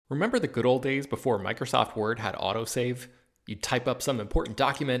Remember the good old days before Microsoft Word had autosave? You'd type up some important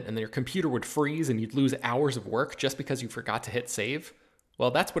document and then your computer would freeze and you'd lose hours of work just because you forgot to hit save?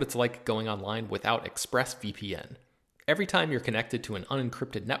 Well, that's what it's like going online without ExpressVPN. Every time you're connected to an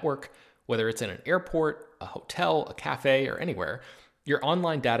unencrypted network, whether it's in an airport, a hotel, a cafe, or anywhere, your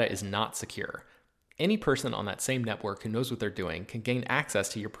online data is not secure. Any person on that same network who knows what they're doing can gain access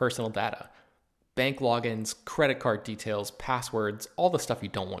to your personal data. Bank logins, credit card details, passwords, all the stuff you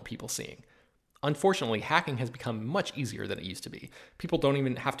don't want people seeing. Unfortunately, hacking has become much easier than it used to be. People don't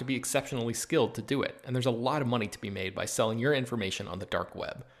even have to be exceptionally skilled to do it, and there's a lot of money to be made by selling your information on the dark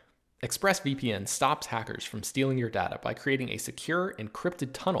web. ExpressVPN stops hackers from stealing your data by creating a secure, encrypted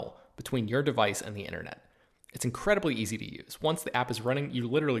tunnel between your device and the internet. It's incredibly easy to use. Once the app is running, you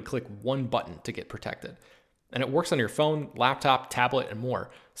literally click one button to get protected. And it works on your phone, laptop, tablet, and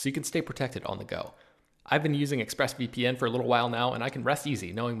more, so you can stay protected on the go. I've been using ExpressVPN for a little while now, and I can rest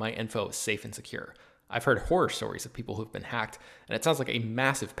easy knowing my info is safe and secure. I've heard horror stories of people who've been hacked, and it sounds like a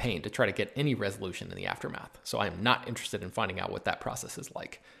massive pain to try to get any resolution in the aftermath, so I am not interested in finding out what that process is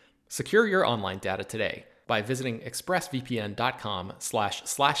like. Secure your online data today by visiting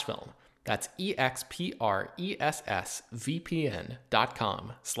expressvpn.com/film. That's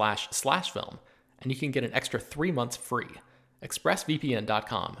expressvpn.com//film. And you can get an extra 3 months free.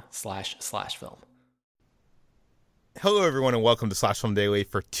 expressvpn.com//film. Hello, everyone, and welcome to Slash Film Daily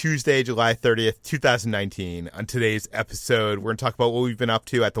for Tuesday, July 30th, 2019. On today's episode, we're going to talk about what we've been up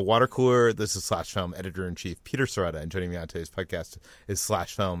to at the water cooler. This is Slash Film Editor-in-Chief Peter Sciretta, and joining me on today's podcast is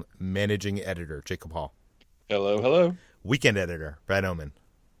Slash Film Managing Editor Jacob Hall. Hello, hello. Weekend Editor Brad Oman.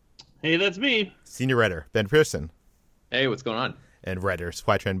 Hey, that's me. Senior Writer Ben Pearson. Hey, what's going on? And Writer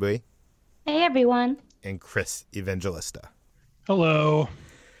Swai Tran Bui. Hey, everyone. And Chris Evangelista. Hello.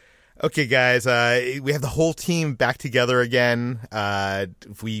 Okay, guys, we have the whole team back together again.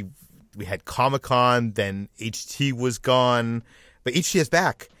 We had Comic-Con, then HT was gone, but HT is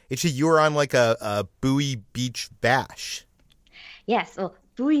back. HT, you were on like a Bowie Beach bash. Yes, well,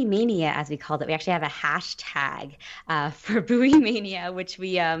 Bowie Mania, as we called it. We actually have a hashtag for Bowie Mania, which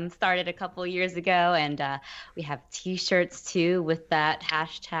we started a couple years ago, and we have T-shirts too with that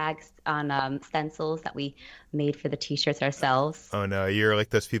hashtag on stencils that we made for the T-shirts ourselves. Oh no, you're like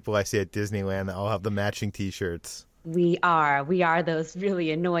those people I see at Disneyland that all have the matching T-shirts. We are those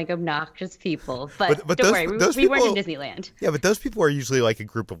really annoying, obnoxious people. But don't those, worry, those we people, weren't in Disneyland. Yeah, but those people are usually like a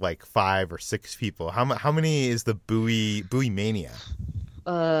group of like 5 or 6 people. How many is the Bowie Mania?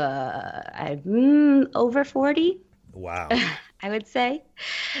 Over 40. Wow. I would say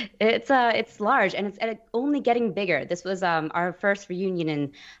it's large, and it's only getting bigger. This was our first reunion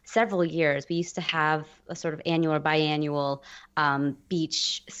in several years. We used to have a sort of annual or biannual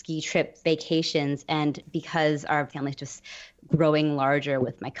beach ski trip vacations, and because our family's just growing larger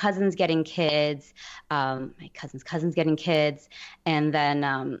with my cousins getting kids, my cousins getting kids, and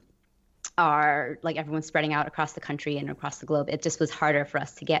then everyone's spreading out across the country and across the globe, it just was harder for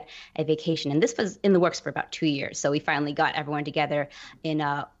us to get a vacation. And this was in the works for about 2 years. So we finally got everyone together in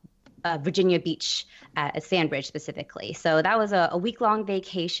Virginia Beach at Sandbridge specifically. So that was a week-long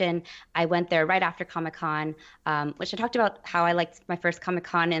vacation. I went there right after Comic-Con, which I talked about how I liked my first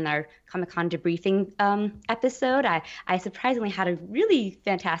Comic-Con in our Comic-Con debriefing episode. I surprisingly had a really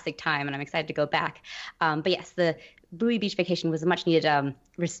fantastic time, and I'm excited to go back. But yes, the Bowie Beach vacation was a much-needed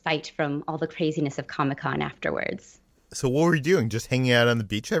respite from all the craziness of Comic-Con afterwards. So what were you doing? Just hanging out on the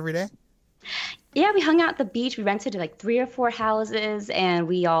beach every day? Yeah, we hung out at the beach. We rented like 3 or 4 houses, and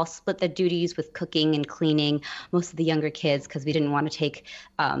we all split the duties with cooking and cleaning. Most of the younger kids, because we didn't want to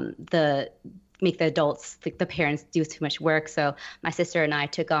make the adults, the parents, do too much work. So my sister and I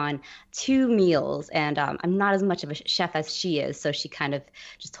took on 2 meals, and I'm not as much of a chef as she is, so she kind of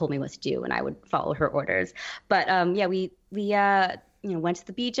just told me what to do, and I would follow her orders. But yeah, we went to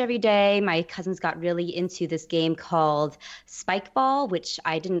the beach every day. My cousins got really into this game called Spike Ball, which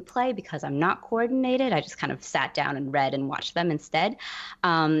I didn't play because I'm not coordinated. I just kind of sat down and read and watched them instead.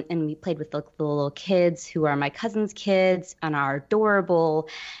 And we played with the little kids who are my cousin's kids and are adorable.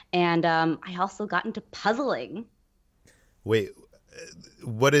 And I also got into puzzling. Wait,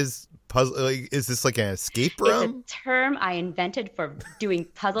 what is puzzle? Like, is this like an escape room? It's a term I invented for doing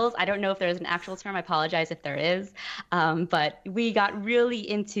puzzles. I don't know if there's an actual term. I apologize if there is. But we got really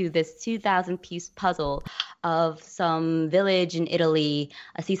into this 2,000-piece puzzle of some village in Italy,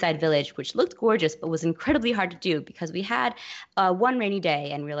 a seaside village, which looked gorgeous but was incredibly hard to do because we had one rainy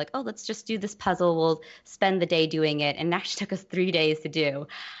day, and we were like, oh, let's just do this puzzle. We'll spend the day doing it. And it actually took us 3 days to do.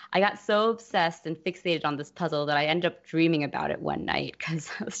 I got so obsessed and fixated on this puzzle that I ended up dreaming about it one night because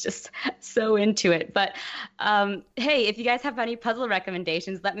I was just So into it. But hey, if you guys have any puzzle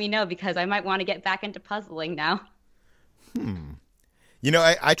recommendations, let me know because I might want to get back into puzzling now.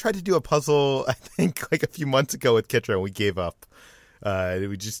 I tried to do a puzzle, I think, like a few months ago with Kitra, and we gave up. It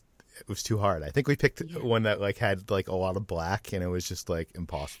was too hard. I think we picked one that like had like a lot of black, and it was just like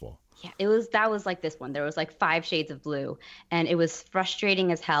impossible. Yeah, that was like this one. There was like 5 shades of blue, and it was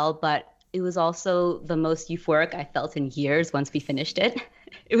frustrating as hell, but it was also the most euphoric I felt in years once we finished it.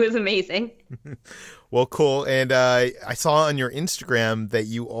 It was amazing. Well, cool. And I saw on your Instagram that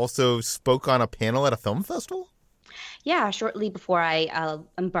you also spoke on a panel at a film festival? Yeah, shortly before I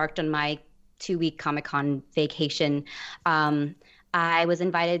embarked on my 2-week Comic-Con vacation, I was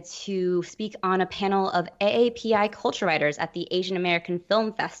invited to speak on a panel of AAPI culture writers at the Asian American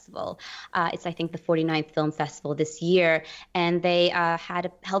Film Festival. It's, I think, the 49th film festival this year, and they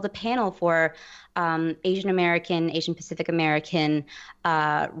held a panel for Asian American, Asian Pacific American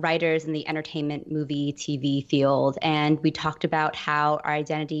writers in the entertainment, movie, TV field. And we talked about how our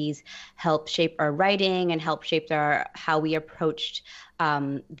identities help shape our writing and help shape how we approached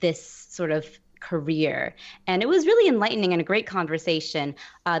this sort of career. And it was really enlightening and a great conversation.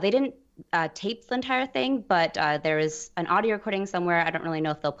 They didn't tape the entire thing, but there is an audio recording somewhere. I don't really know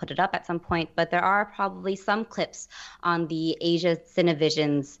if they'll put it up at some point, but there are probably some clips on the Asia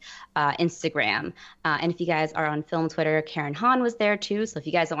Cinevision's Instagram. And if you guys are on film Twitter, Karen Han was there too. So if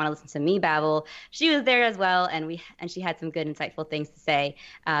you guys don't want to listen to me babble, she was there as well, and she had some good, insightful things to say.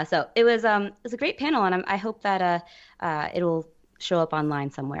 So it was a great panel, and I hope that it'll show up online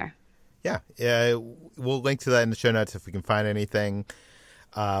somewhere. Yeah, we'll link to that in the show notes if we can find anything.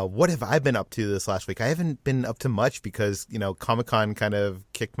 What have I been up to this last week? I haven't been up to much because, Comic-Con kind of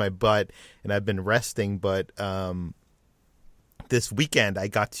kicked my butt and I've been resting. But this weekend I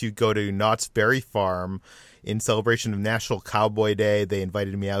got to go to Knott's Berry Farm in celebration of National Cowboy Day. They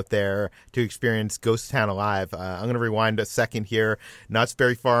invited me out there to experience Ghost Town Alive. I'm going to rewind a second here. Knott's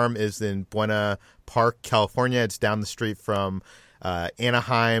Berry Farm is in Buena Park, California. It's down the street from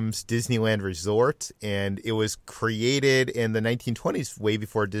Anaheim's Disneyland Resort, and it was created in the 1920s, way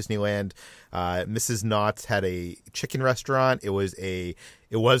before Disneyland. Mrs. Knott's had a chicken restaurant. It was a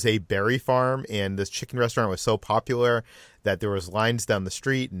berry farm, and this chicken restaurant was so popular that there was lines down the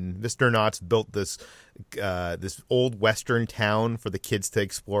street, and Mr. Knott's built this old western town for the kids to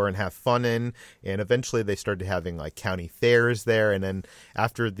explore and have fun in. And eventually they started having like county fairs there, and then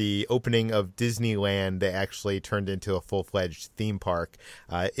after the opening of Disneyland, they actually turned into a full-fledged theme park.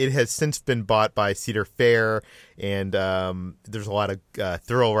 It has since been bought by Cedar Fair, and there's a lot of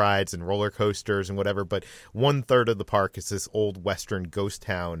thrill rides and roller coasters and whatever, but 1/3 of the park is this old western ghost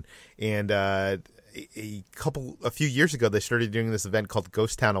town. And a few years ago, they started doing this event called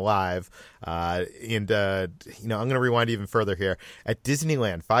Ghost Town Alive. I'm going to rewind even further here. At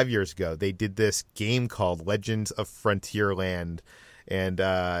Disneyland 5 years ago, they did this game called Legends of Frontierland. And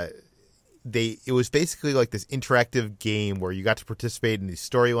it was basically like this interactive game where you got to participate in these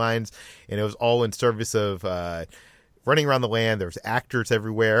storylines, and it was all in service of running around the land. There was actors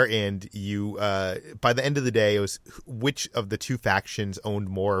everywhere, and you by the end of the day, it was which of the two factions owned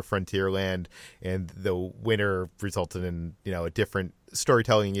more Frontierland, and the winner resulted in a different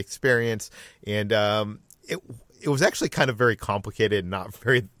storytelling experience. And it was actually kind of very complicated, not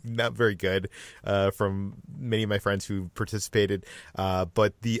very good from many of my friends who participated.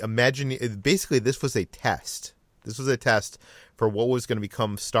 But basically this was a test. This was a test for what was going to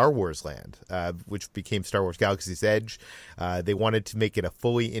become Star Wars Land, which became Star Wars Galaxy's Edge. They wanted to make it a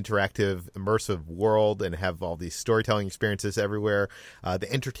fully interactive, immersive world and have all these storytelling experiences everywhere.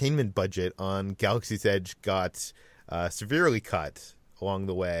 The entertainment budget on Galaxy's Edge got severely cut along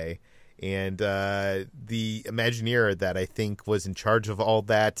the way. And the Imagineer that I think was in charge of all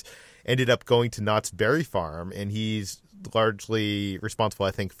that ended up going to Knott's Berry Farm, and he's largely responsible,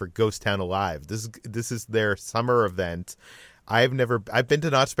 I think, for Ghost Town Alive. This is their summer event. I've been to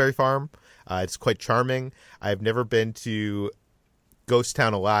Knott's Berry Farm. It's quite charming. I've never been to Ghost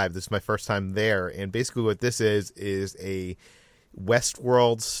Town Alive. This is my first time there, and basically what this is a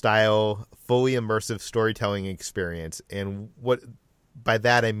Westworld style, fully immersive storytelling experience. And what by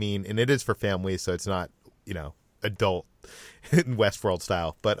that I mean, and it is for families, so it's not adult Westworld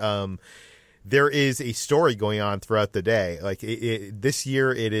style, but there is a story going on throughout the day. Like this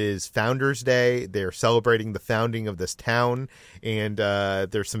year, it is Founders Day. They're celebrating the founding of this town, and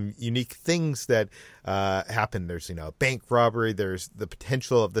there's some unique things that happen. There's a bank robbery. There's the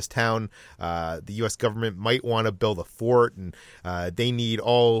potential of this town. The U.S. government might want to build a fort, and they need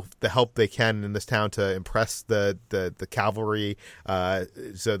all the help they can in this town to impress the cavalry,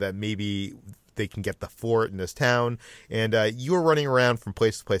 so that maybe they can get the fort in this town. And you are running around from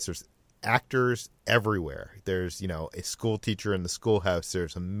place to place. There's actors everywhere. There's, a school teacher in the schoolhouse.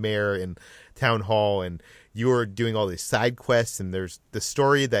 There's a mayor in town hall, and you are doing all these side quests. And there's the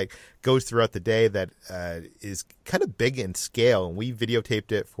story that goes throughout the day that is kind of big in scale. And we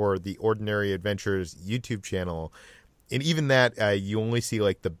videotaped it for the Ordinary Adventures YouTube channel. And even that, you only see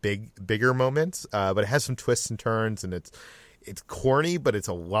like the bigger moments, but it has some twists and turns, and it's corny, but it's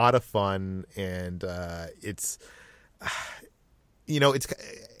a lot of fun. And it's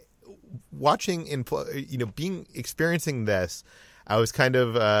watching and experiencing this, I was kind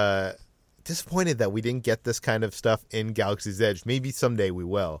of disappointed that we didn't get this kind of stuff in Galaxy's Edge. Maybe someday we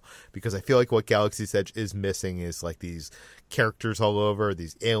will, because I feel like what Galaxy's Edge is missing is like these characters all over,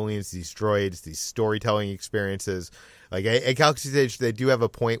 these aliens, these droids, these storytelling experiences. Like at Galaxy's Edge, they do have a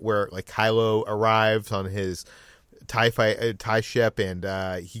point where like Kylo arrives on his TIE ship,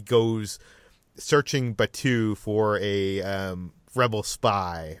 and he goes searching Batuu for a rebel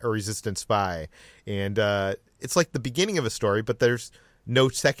spy or resistance spy, and it's like the beginning of a story, but there's no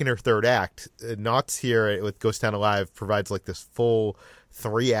second or third act. Knott's here with Ghost Town Alive provides like this full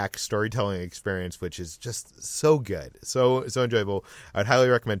 3-act storytelling experience, which is just so good, so enjoyable. I'd highly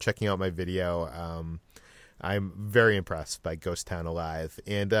recommend checking out my video. I'm very impressed by Ghost Town Alive,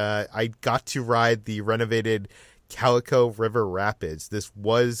 and I got to ride the renovated Calico River Rapids. This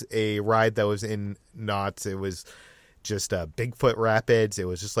was a ride that was in Knott's. It was just Bigfoot Rapids. It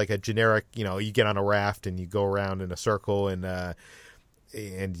was just like a generic, you get on a raft and you go around in a circle and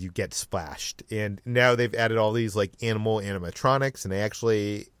you get splashed. And now they've added all these like animal animatronics, and they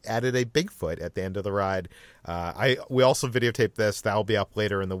actually added a Bigfoot at the end of the ride. We also videotaped this. That'll be up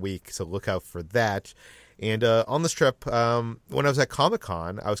later in the week, so look out for that. And on this trip, when I was at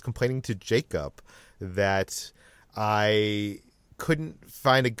Comic-Con, I was complaining to Jacob that I couldn't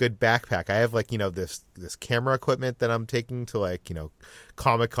find a good backpack. I have like, this camera equipment that I'm taking to like,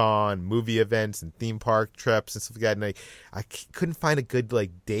 Comic-Con, movie events and theme park trips and stuff like that. And I couldn't find a good like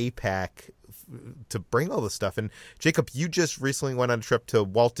day pack to bring all this stuff. And Jacob, you just recently went on a trip to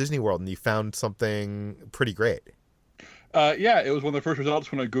Walt Disney World and you found something pretty great. Yeah, it was one of the first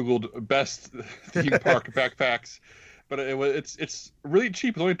results when I Googled best theme park backpacks, but it's really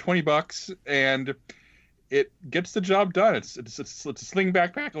cheap. It's only $20, and it gets the job done. It's a sling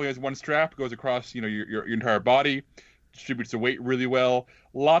backpack. Only has one strap. Goes across your entire body. Distributes the weight really well.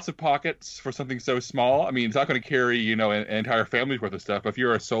 Lots of pockets for something so small. I mean, it's not going to carry an entire family's worth of stuff. But if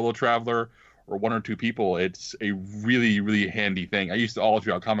you're a solo traveler or one or two people, it's a really, really handy thing. I used it all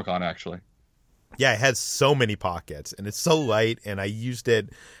throughout Comic-Con, actually. Yeah, it has so many pockets, and it's so light, and I used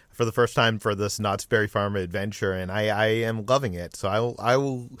it for the first time for this Knott's Berry Farm adventure, and I am loving it. So I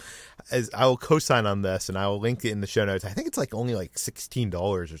will co-sign on this, and I will link it in the show notes. I think it's like only like $16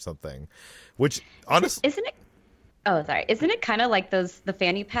 or something, which honestly isn't it? Oh, sorry. Isn't it kind of like the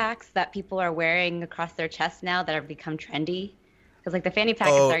fanny packs that people are wearing across their chest now that have become trendy? Because like the fanny pack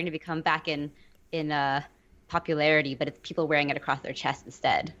is starting to become back in popularity, but it's people wearing it across their chest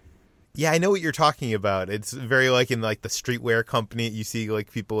instead. Yeah, I know what you're talking about. It's very like in like the streetwear company. You see like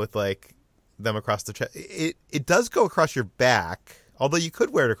people with like them across the chest. It does go across your back, although you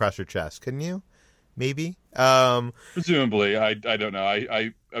could wear it across your chest, couldn't you? Maybe. Presumably, I don't know.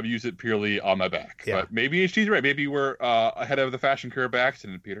 I've used it purely on my back. Yeah. But maybe she's right. Maybe we're ahead of the fashion curve by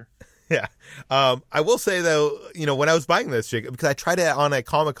accident, Peter. Yeah. I will say, though, when I was buying this, Jacob, because I tried it on at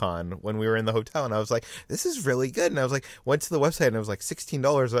Comic-Con when we were in the hotel, and I was like, this is really good. And I was like, went to the website, and it was like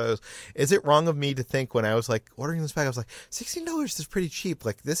 $16. Is it wrong of me to think when I was like ordering this bag, I was like, $16 is pretty cheap.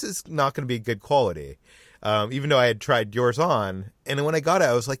 Like, this is not going to be good quality. Even though I had tried yours on. And then when I got it,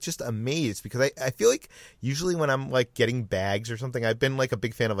 I was like just amazed, because I feel like usually when I'm like getting bags or something, I've been like a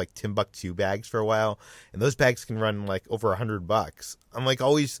big fan of like Timbuk2 bags for a while, and those bags can run like over $100. I'm like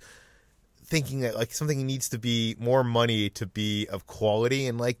always thinking that like something needs to be more money to be of quality,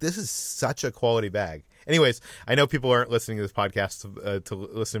 and like this is such a quality bag. Anyways, I know people aren't listening to this podcast to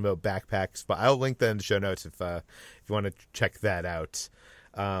listen about backpacks, but I'll link that in the show notes if you want to check that out.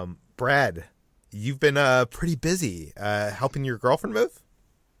 Brad, you've been pretty busy helping your girlfriend move?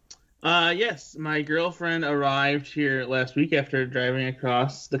 Yes, my girlfriend arrived here last week after driving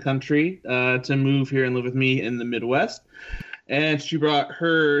across the country to move here and live with me in the Midwest. And she brought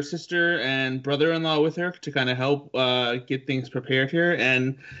her sister and brother-in-law with her to kind of help get things prepared here.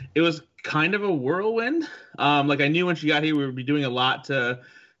 And it was kind of a whirlwind. Like I knew when she got here, we would be doing a lot to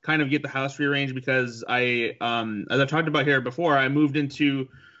kind of get the house rearranged, because as I've talked about here before, I moved into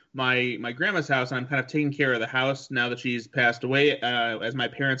my grandma's house, and I'm kind of taking care of the house now that she's passed away, as my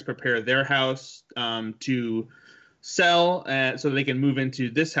parents prepare their house to sell so they can move into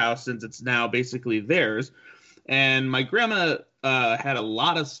this house since it's now basically theirs. And my grandma had a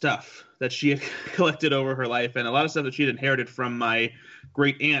lot of stuff that she had collected over her life, and a lot of stuff that she had inherited from my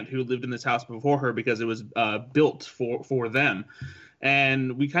great aunt who lived in this house before her because it was built for them.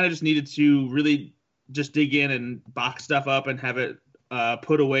 And we kind of just needed to really just dig in and box stuff up and have it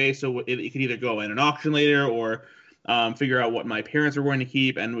put away so it could either go in an auction later or figure out what my parents were going to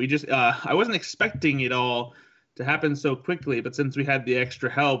keep. And we just I wasn't expecting it all to happen so quickly, but since we had the extra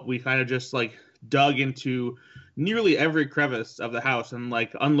help, we kind of just like dug into nearly every crevice of the house and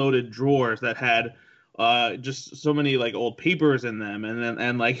like unloaded drawers that had just so many like old papers in them,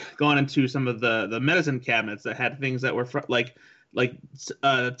 and like gone into some of the medicine cabinets that had things that were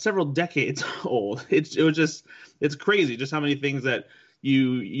several decades old. It's crazy just how many things that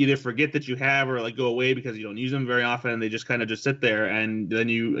you either forget that you have or like go away because you don't use them very often, and they just kind of just sit there, and then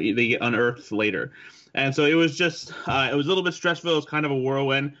they get unearthed later. And so it was just it was a little bit stressful. It was kind of a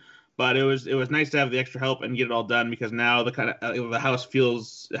whirlwind, but it was nice to have the extra help and get it all done, because now the kind of the house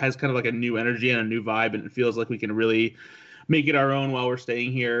has kind of like a new energy and a new vibe, and it feels like we can really make it our own while we're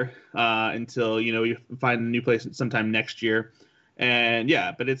staying here until you find a new place sometime next year. And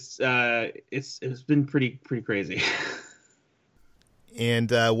yeah, but it's been pretty crazy.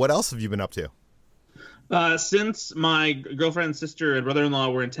 And what else have you been up to? Since my girlfriend, sister, and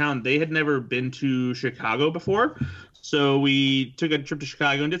brother-in-law were in town, they had never been to Chicago before. So we took a trip to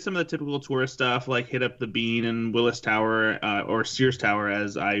Chicago and did some of the typical tourist stuff, like hit up the Bean and Willis Tower, or Sears Tower,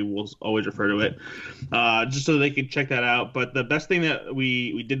 as I will always refer to it, just so they could check that out. But the best thing that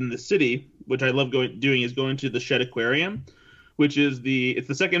we did in the city, which I love doing, is going to the Shedd Aquarium, which is it's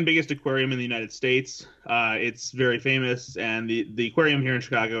the second biggest aquarium in the United States. It's very famous, and the aquarium here in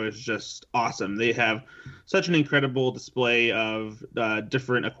Chicago is just awesome. They have such an incredible display of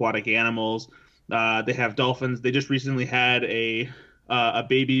different aquatic animals. They have dolphins. They just recently had a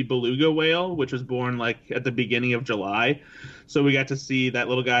baby beluga whale, which was born like at the beginning of July. So we got to see that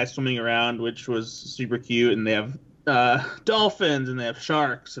little guy swimming around, which was super cute. And they have dolphins, and they have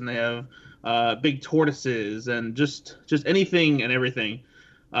sharks, and they have big tortoises, and just anything and everything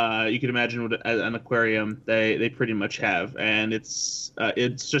you can imagine with an aquarium they pretty much have. And it's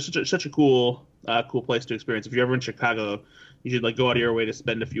just such a cool place to experience. If you're ever in Chicago, you should like go out of your way to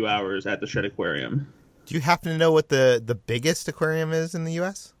spend a few hours at the Shedd Aquarium. Do you happen to know what the biggest aquarium is in the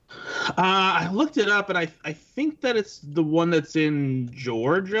U.S.? I looked it up, and I think that it's the one that's in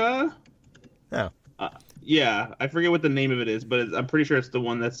Georgia. Oh. Yeah, I forget what the name of it is, but I'm pretty sure it's the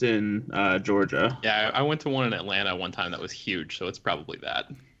one that's in Georgia. Yeah, I went to one in Atlanta one time that was huge, so it's probably that.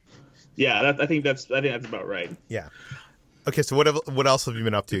 Yeah, I think that's about right. Yeah. Okay, so what else have you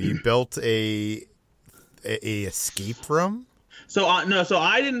been up to? You built a escape room? So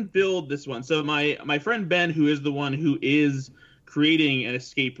I didn't build this one. So my friend Ben, who is the one who is creating an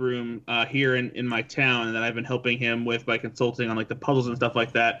escape room here in my town, and that I've been helping him with by consulting on like the puzzles and stuff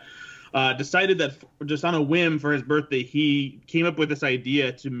like that, decided that just on a whim for his birthday, he came up with this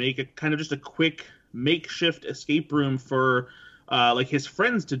idea to make a kind of just a quick makeshift escape room for like his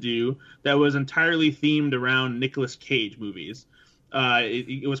friends to do that was entirely themed around Nicolas Cage movies.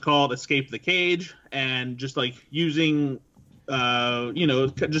 It was called Escape the Cage, and just like using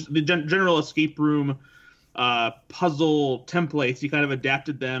just the general escape room puzzle templates, he kind of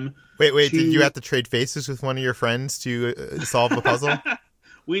adapted them. Wait, did you have to trade faces with one of your friends to solve the puzzle?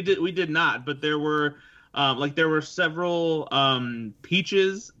 We did not, but there were several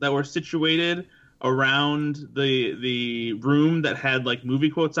peaches that were situated around the room that had like movie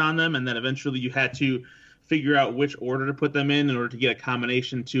quotes on them, and then eventually you had to figure out which order to put them in order to get a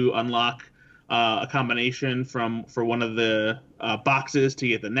combination to unlock a combination for one of the boxes to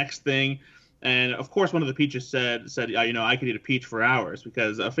get the next thing. And of course, one of the peaches said, I could eat a peach for hours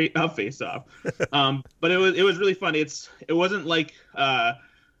because of Face Off. But it was really fun. It wasn't like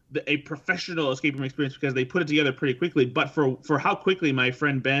a professional escape room experience because they put it together pretty quickly. But for how quickly my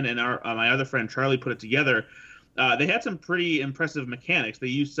friend Ben and my other friend Charlie put it together, they had some pretty impressive mechanics. They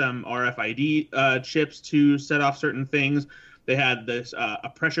used some RFID chips to set off certain things. They had this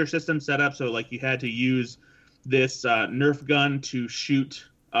a pressure system set up, so like you had to use this Nerf gun to shoot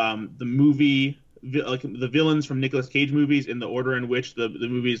the movie, like the villains from Nicolas Cage movies in the order in which the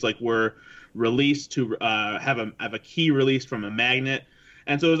movies like were released, to have a key released from a magnet.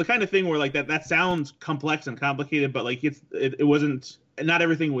 And so it was the kind of thing where like that sounds complex and complicated, but like it wasn't. Not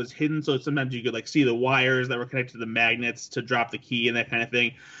everything was hidden, so sometimes you could like see the wires that were connected to the magnets to drop the key and that kind of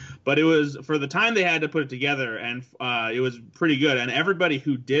thing. But it was, for the time they had to put it together, and it was pretty good. And everybody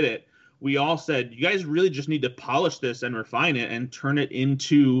who did it, we all said, you guys really just need to polish this and refine it and turn it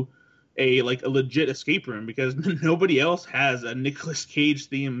into a legit escape room, because nobody else has a Nicolas Cage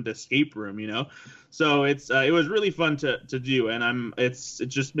themed escape room, you know. So it was really fun to do, and it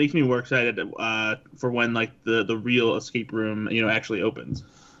just makes me more excited for when the real escape room, you know, actually opens.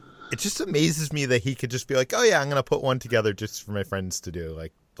 It just amazes me that he could just be like, oh yeah, I'm gonna put one together just for my friends to do,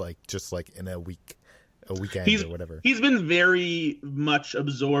 just in a weekend or whatever. He's been very much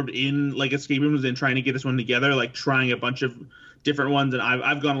absorbed in escape rooms and trying to get this one together, trying a bunch of different ones, and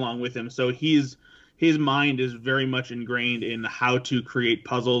I've gone along with him. So his mind is very much ingrained in how to create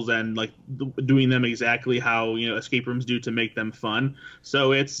puzzles and doing them exactly how, you know, escape rooms do to make them fun.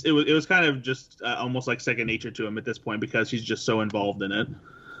 So it was kind of just almost like second nature to him at this point, because he's just so involved in it.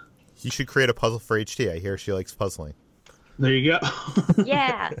 You should create a puzzle for HT. I hear she likes puzzling. There you go.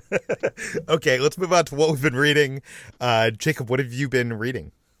 Yeah. Okay, let's move on to what we've been reading. Jacob, what have you been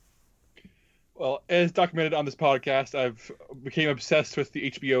reading? Well, as documented on this podcast, I've became obsessed with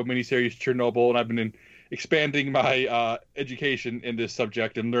the HBO miniseries Chernobyl, and I've been expanding my education in this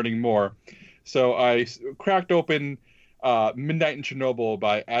subject and learning more. So I cracked open Midnight in Chernobyl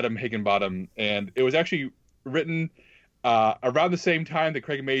by Adam Higginbottom, and it was actually written around the same time that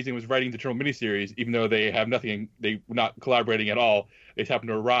Craig Mazin was writing the Chernobyl miniseries, even though they were not collaborating at all. They just happened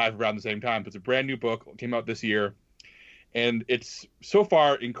to arrive around the same time. So it's a brand new book, came out this year, and it's so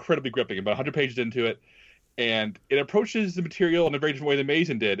far incredibly gripping. About 100 pages into it, and it approaches the material in a very different way than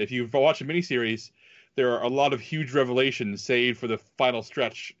Mazin did. If you've watched the miniseries, there are a lot of huge revelations saved for the final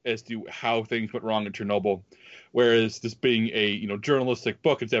stretch as to how things went wrong in Chernobyl. Whereas this being a journalistic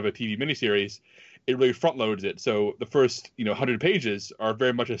book instead of a TV miniseries, it really front loads it. So the first 100 pages are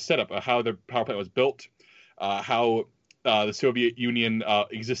very much a setup of how the power plant was built, how the Soviet Union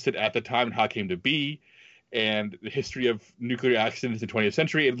existed at the time and how it came to be, and the history of nuclear accidents in the 20th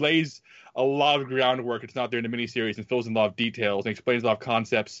century. It lays a lot of groundwork. It's not there in the miniseries, and fills in a lot of details and explains a lot of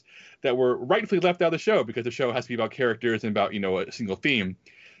concepts that were rightfully left out of the show, because the show has to be about characters and about a single theme.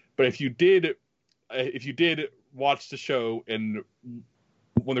 But if you did watch the show and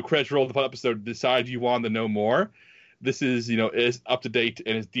when the credits roll the final episode, decide you want to know more, this is as up to date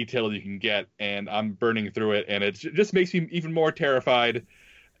and as detailed as you can get. And I'm burning through it, and it just makes me even more terrified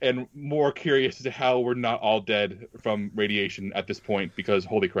and more curious as to how we're not all dead from radiation at this point. Because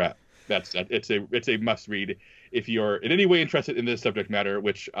holy crap, it's a must read if you're in any way interested in this subject matter,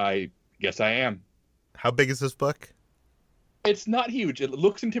 which I guess I am. How big is this book? It's not huge. It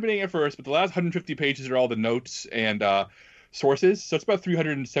looks intimidating at first, but the last 150 pages are all the notes and sources. So it's about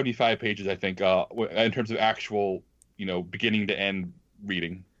 375 pages, I think, in terms of actual, beginning to end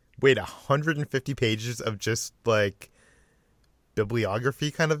reading. Wait, 150 pages of just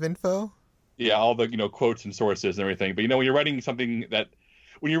bibliography kind of info? Yeah, all the quotes and sources and everything. But when you're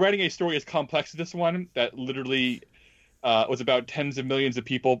writing a story as complex as this one, that literally was about tens of millions of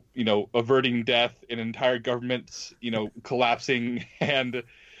people, averting death, and entire governments, collapsing, and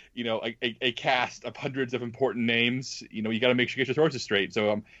a cast of hundreds of important names, you got to make sure you get your sources straight.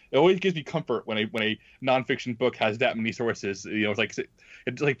 So it always gives me comfort when a nonfiction book has that many sources.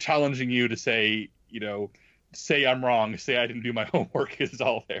 It's like challenging you to say I'm wrong, say I didn't do my homework. It's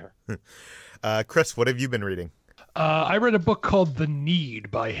all there. Chris, what have you been reading? I read a book called The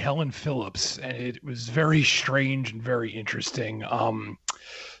Need by Helen Phillips, and it was very strange and very interesting.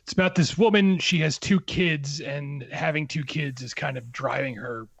 It's about this woman. She has 2 kids, and having 2 kids is kind of driving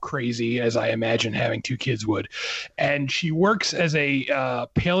her crazy, as I imagine having 2 kids would. And she works as a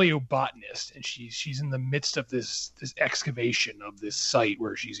paleobotanist, and she's in the midst of this excavation of this site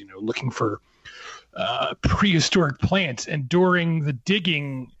where she's looking for prehistoric plants. And during the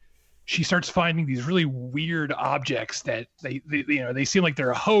digging, she starts finding these really weird objects that they seem like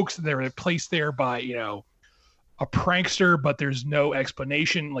they're a hoax. They're placed there by a prankster, but there's no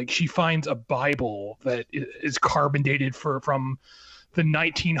explanation. Like, she finds a Bible that is carbon dated from the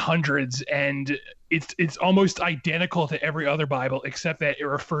 1900s, and it's almost identical to every other Bible, except that it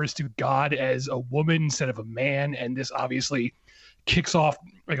refers to God as a woman instead of a man. And this obviously kicks off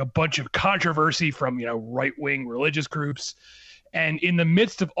a bunch of controversy from right-wing religious groups. And in the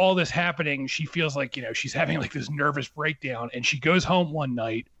midst of all this happening, she feels like she's having this nervous breakdown, and she goes home one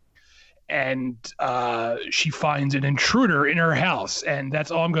night, and she finds an intruder in her house. And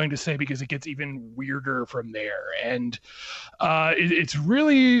that's all I'm going to say, because it gets even weirder from there. And it's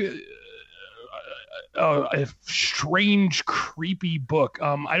really a strange, creepy book.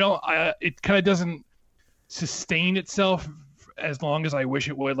 It kind of doesn't sustain itself as long as I wish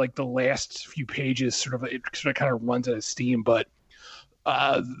it would. The last few pages it kind of runs out of steam, but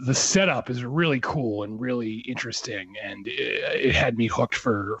the setup is really cool and really interesting, and it had me hooked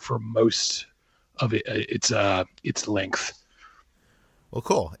for most of its length. Well,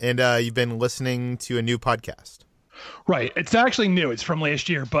 cool. And you've been listening to a new podcast. Right. It's actually new. It's from last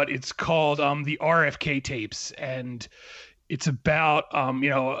year, but it's called the RFK tapes, and it's about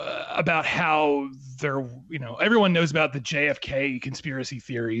about how they're, everyone knows about the JFK conspiracy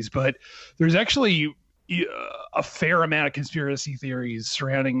theories, but there's actually a fair amount of conspiracy theories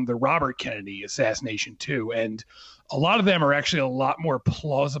surrounding the Robert Kennedy assassination too, and a lot of them are actually a lot more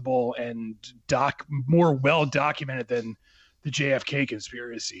plausible and more well documented than the JFK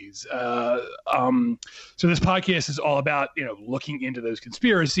conspiracies. So this podcast is all about looking into those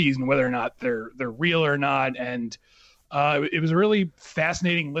conspiracies and whether or not they're real or not. And it was a really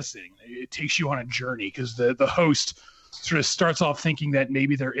fascinating listening. It takes you on a journey because the host sort of starts off thinking that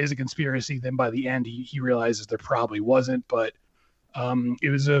maybe there is a conspiracy. Then by the end, he realizes there probably wasn't. But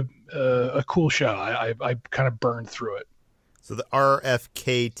it was a cool show. I kind of burned through it. So the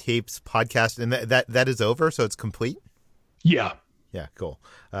RFK tapes podcast, and that is over. So it's complete. Yeah. Yeah, cool.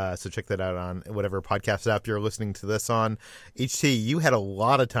 So check that out on whatever podcast app you're listening to this on. HT, you had a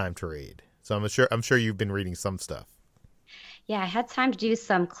lot of time to read, so I'm sure you've been reading some stuff. Yeah, I had time to do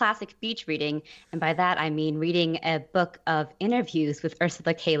some classic beach reading, and by that I mean reading a book of interviews with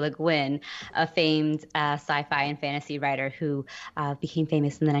Ursula K. Le Guin, a famed sci-fi and fantasy writer who became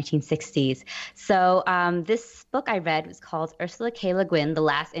famous in the 1960s. So this book I read was called Ursula K. Le Guin, The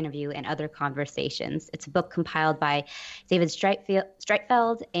Last Interview and Other Conversations. It's a book compiled by David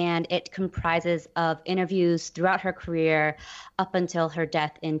Streitfeld, and it comprises of interviews throughout her career up until her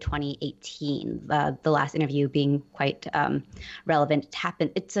death in 2018. The last interview being quite relevant.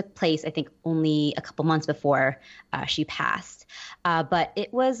 It took place, I think, only a couple months before she passed. But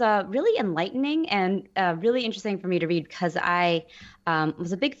it was really enlightening and really interesting for me to read because I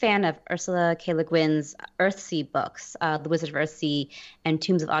was a big fan of Ursula K. Le Guin's Earthsea books, The Wizard of Earthsea and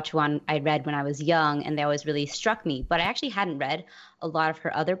Tombs of Atuan I read when I was young, and they always really struck me. But I actually hadn't read a lot of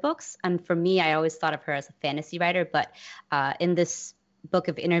her other books. And for me, I always thought of her as a fantasy writer. But in this book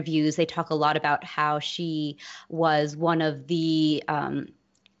of interviews, they talk a lot about how she was one of the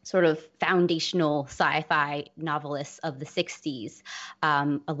sort of foundational sci-fi novelists of the 60s,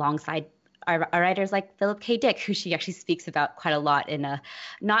 alongside our writers like Philip K. Dick, who she actually speaks about quite a lot in a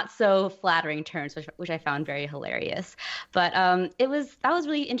not so flattering terms, which I found very hilarious. But that was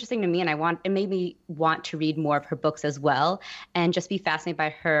really interesting to me, and it made me want to read more of her books as well, and just be fascinated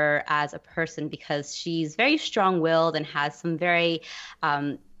by her as a person because she's very strong-willed and has some very,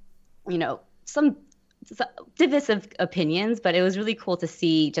 some divisive opinions. But it was really cool to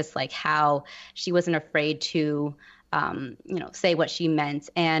see just like how she wasn't afraid to say what she meant,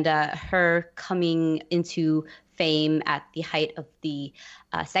 and her coming into fame at the height of the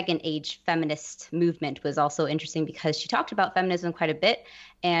second age feminist movement was also interesting because she talked about feminism quite a bit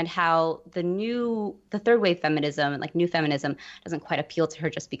and how the third wave feminism and like new feminism doesn't quite appeal to her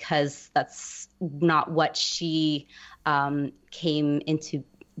just because that's not what she came into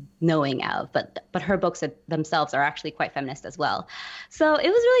knowing of, but her books themselves are actually quite feminist as well. So it was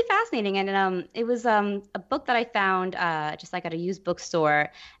really fascinating, and it was a book that I found just like at a used bookstore,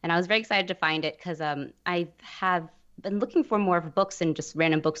 and I was very excited to find it because I have been looking for more of books in just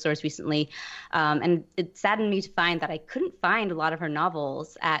random bookstores recently, and it saddened me to find that I couldn't find a lot of her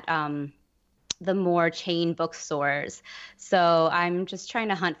novels at the more chain bookstores. So I'm just trying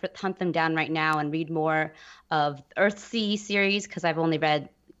to hunt them down right now and read more of the Earthsea series because I've only read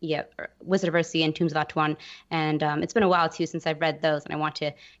Wizard of Earthsea and Tombs of Atuan, and it's been a while too since I've read those, and I want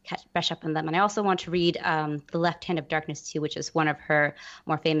to brush up on them. And I also want to read The Left Hand of Darkness too, which is one of her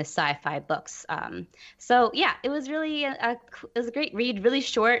more famous sci-fi books. So yeah, it was really it was a great read, really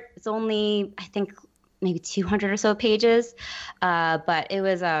short. It's only, I think, maybe 200 or so pages, but it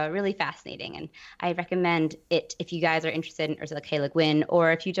was really fascinating, and I recommend it if you guys are interested in Ursula K. Le Guin,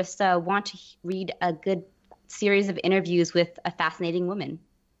 or if you just want to read a good series of interviews with a fascinating woman.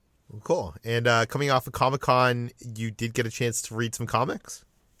 Cool. And coming off of Comic-Con, you did get a chance to read some comics?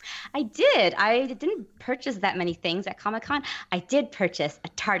 I did. I didn't purchase that many things at Comic-Con. I did purchase a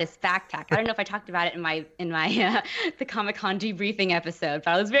TARDIS backpack. I don't know if I talked about it in my the Comic-Con debriefing episode,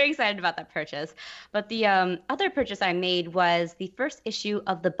 but I was very excited about that purchase. But the other purchase I made was the first issue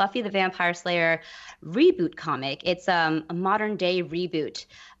of the Buffy the Vampire Slayer reboot comic. It's a modern day reboot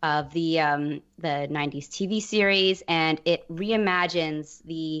of the 90s TV series, and it reimagines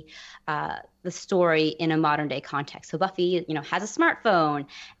the the story in a modern day context. So Buffy, has a smartphone,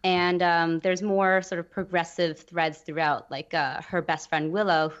 and there's more sort of progressive threads throughout. Like her best friend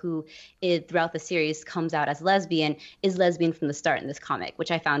Willow, who throughout the series comes out as lesbian, is lesbian from the start in this comic,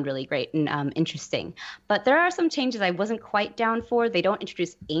 which I found really great and interesting. But there are some changes I wasn't quite down for. They don't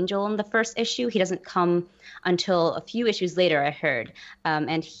introduce Angel in the first issue. He doesn't come until a few issues later, I heard,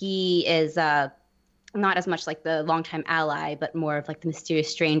 and he is not as much like the longtime ally, but more of like the mysterious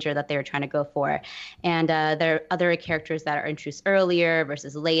stranger that they were trying to go for. And there are other characters that are introduced earlier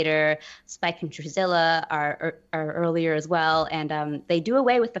versus later. Spike and Drusilla are earlier as well. And they do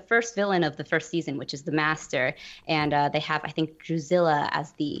away with the first villain of the first season, which is the Master. And they have, I think, Drusilla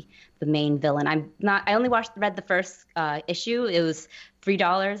as the main villain. I only read the first issue. It was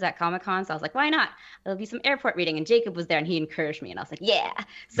 $3 at Comic-Con, so I was like, why not? There'll be some airport reading, and Jacob was there, and he encouraged me, and I was like, yeah.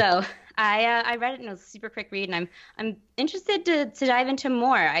 So I read it, and it was a super quick read, and I'm interested to dive into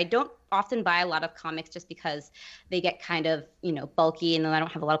more. I don't often buy a lot of comics just because they get kind of bulky, and then I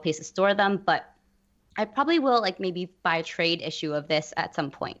don't have a lot of place to store them. But I probably will maybe buy a trade issue of this at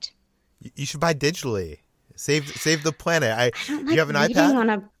some point. You should buy digitally. Save the planet. I don't like you have an reading iPad? on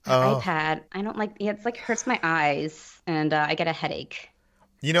an iPad. I don't like. Yeah, it's hurts my eyes, and I get a headache.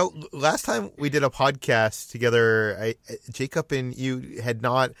 Last time we did a podcast together, Jacob and you had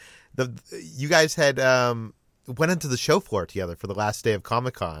not. You guys had went into the show floor together for the last day of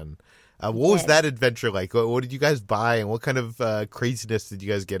Comic-Con. What was that adventure like? What did you guys buy, and what kind of craziness did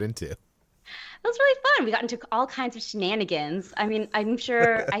you guys get into? It was really fun. We got into all kinds of shenanigans. I mean, I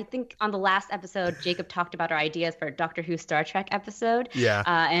think on the last episode, Jacob talked about our ideas for a Doctor Who Star Trek episode. Yeah.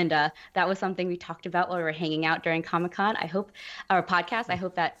 And that was something we talked about while we were hanging out during Comic-Con. I hope I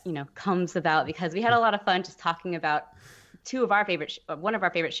hope that, comes about, because we had a lot of fun just talking about one of our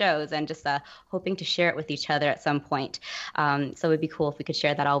favorite shows, and just hoping to share it with each other at some point. So it would be cool if we could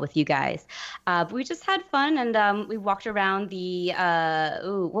share that all with you guys. But we just had fun, and we walked around the,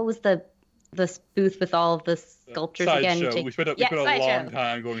 what was the booth with all of the sculptures again? Sideshow. We spent a long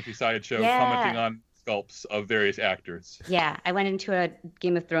time going to Sideshow, commenting on sculpts of various actors. Yeah, I went into a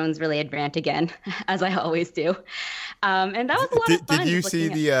Game of Thrones related rant again, as I always do. And that was a lot of fun.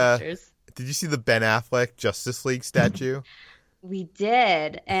 Did you see the Ben Affleck Justice League statue? We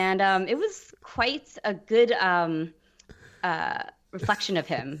did, and it was quite a good reflection of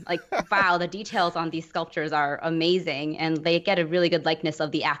him. Wow, the details on these sculptures are amazing, and they get a really good likeness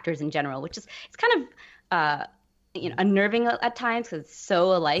of the actors in general, which is it's kind of unnerving at times because it's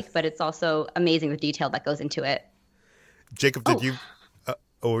so alike, but it's also amazing the detail that goes into it. Jacob, did you? What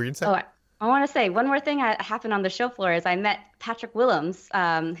were you going to say? I want to say one more thing that happened on the show floor is I met Patrick Willems,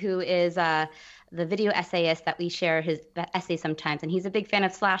 who is the video essayist that we share his essay sometimes, and he's a big fan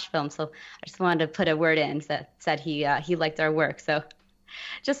of Slash films. So I just wanted to put a word in that said he liked our work. So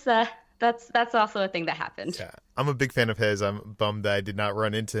just that's also a thing that happened. Yeah, I'm a big fan of his. I'm bummed that I did not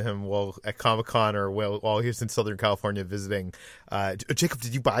run into him while at Comic-Con or while he was in Southern California visiting. Jacob,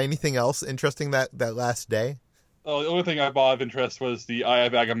 did you buy anything else interesting that last day? Oh, the only thing I bought of interest was the Eye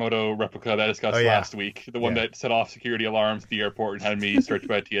of Agamotto replica that I discussed last week. The one that set off security alarms at the airport and had me searched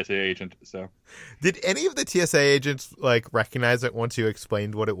by a TSA agent. So, did any of the TSA agents recognize it once you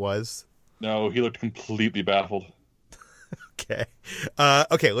explained what it was? No, he looked completely baffled. Okay.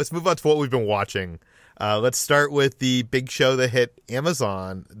 Okay, let's move on to what we've been watching. Let's start with the big show that hit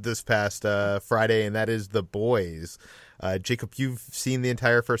Amazon this past Friday, and that is The Boys. Jacob, you've seen the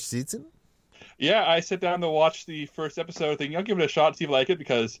entire first season? Yeah, I sit down to watch the first episode thinking I'll give it a shot, see if I like it,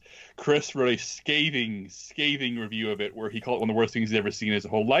 because Chris wrote a scathing review of it where he called it one of the worst things he's ever seen in his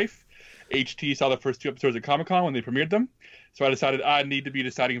whole life. HT saw the first 2 episodes at Comic-Con when they premiered them, so I decided I need to be a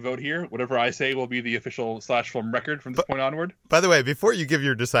deciding vote here. Whatever I say will be the official Slash Film record from this point onward. By the way, before you give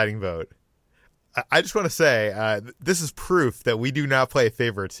your deciding vote, I just want to say this is proof that we do not play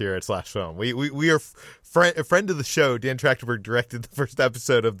favorites here at Slash Film. We are a friend of the show. Dan Trachtenberg directed the first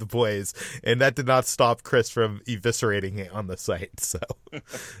episode of The Boys, and that did not stop Chris from eviscerating it on the site. So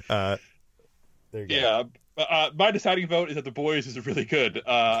there you go. Yeah, my deciding vote is that The Boys is really good.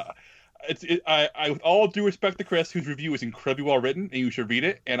 I with all due respect to Chris, whose review is incredibly well written, and you should read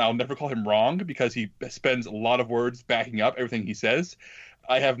it, and I'll never call him wrong because he spends a lot of words backing up everything he says.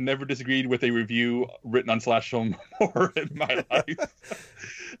 I have never disagreed with a review written on Slash Film more in my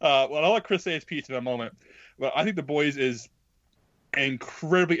life. Well, I'll let Chris say his piece in a moment. But I think The Boys is an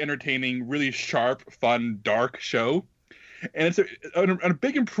incredibly entertaining, really sharp, fun, dark show. And it's a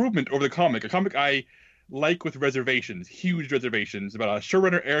big improvement over the comic. A comic I like with reservations, huge reservations, about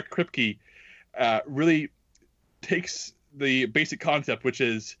showrunner Eric Kripke really takes the basic concept, which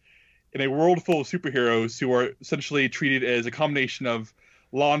is in a world full of superheroes who are essentially treated as a combination of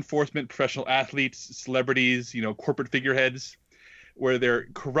law enforcement, professional athletes, celebrities, corporate figureheads, where they're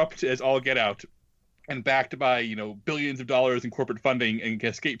corrupt as all get out and backed by, billions of dollars in corporate funding and can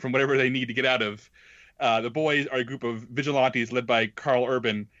escape from whatever they need to get out of. The boys are a group of vigilantes led by Carl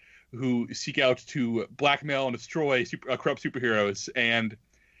Urban, who seek out to blackmail and destroy corrupt superheroes. And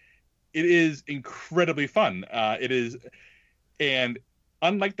it is incredibly fun. And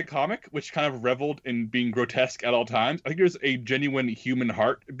unlike the comic, which kind of reveled in being grotesque at all times, I think there's a genuine human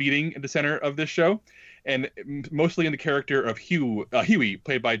heart beating at the center of this show, and mostly in the character of Huey,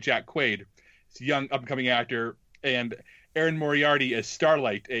 played by Jack Quaid. He's a young up-and-coming actor, and Erin Moriarty as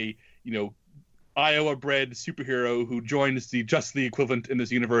Starlight, a Iowa-bred superhero who joins the Justice League equivalent in this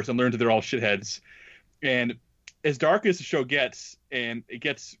universe and learns that they're all shitheads. And as dark as the show gets, and it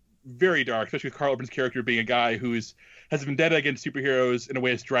gets very dark, especially with Carl Urban's character being a guy who has a vendetta against superheroes in a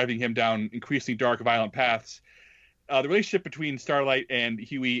way that's driving him down increasingly dark, violent paths. The relationship between Starlight and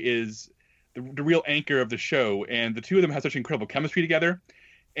Huey is the real anchor of the show, and the two of them have such incredible chemistry together.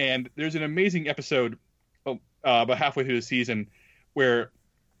 And there's an amazing episode about halfway through the season where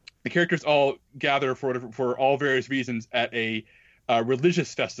the characters all gather for all various reasons at a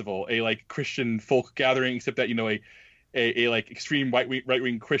religious festival, a Christian folk gathering, except that a extreme right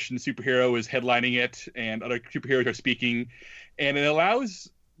wing Christian superhero is headlining it, and other superheroes are speaking, and it allows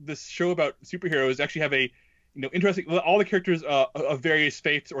this show about superheroes to actually have a interesting. All the characters of various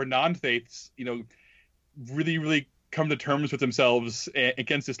faiths or non-faiths, really really come to terms with themselves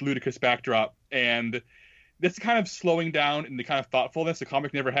against this ludicrous backdrop, and that's kind of slowing down in the kind of thoughtfulness the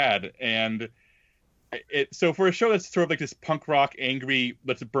comic never had. And so for a show that's sort of like this punk rock, angry,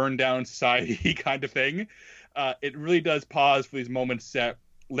 let's burn down society kind of thing, it really does pause for these moments that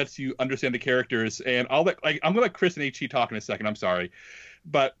lets you understand the characters. And I'm gonna let Chris and HT talk in a second. I'm sorry,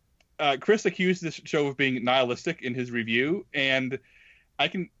 but Chris accused this show of being nihilistic in his review, and I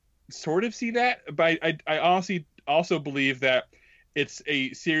can sort of see that, but I honestly also believe that it's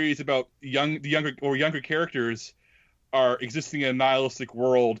a series about younger characters are existing in a nihilistic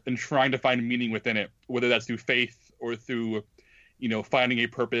world and trying to find meaning within it, whether that's through faith or through finding a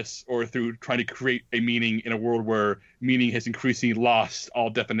purpose, or through trying to create a meaning in a world where meaning has increasingly lost all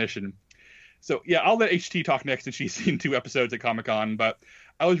definition. So yeah, I'll let HT talk next, since she's seen 2 episodes at Comic-Con, but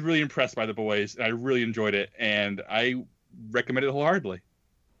I was really impressed by The Boys, and I really enjoyed it, and I recommend it wholeheartedly.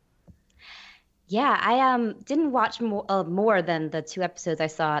 Yeah, I didn't watch more than the 2 episodes I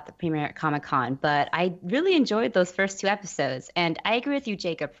saw at the premiere at Comic-Con, but I really enjoyed those first 2 episodes. And I agree with you,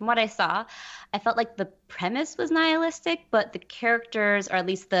 Jacob. From what I saw, I felt like the premise was nihilistic, but the characters, or at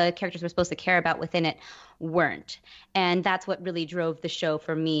least the characters we're supposed to care about within it, weren't. And that's what really drove the show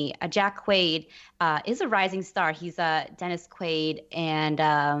for me. Jack Quaid is a rising star. He's Dennis Quaid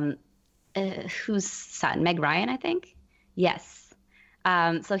and whose son? Meg Ryan, I think? Yes.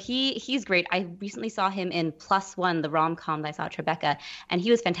 So he's great. I recently saw him in Plus One, the rom-com that I saw at Tribeca, and he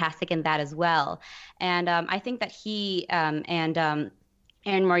was fantastic in that as well. And I think that he and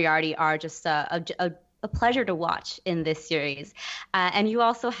Erin Moriarty are just a pleasure to watch in this series. And you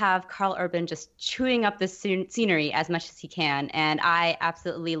also have Carl Urban just chewing up the scenery as much as he can. And I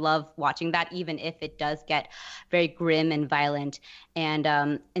absolutely love watching that, even if it does get very grim and violent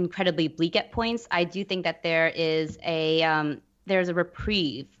and incredibly bleak at points. I do think that there's a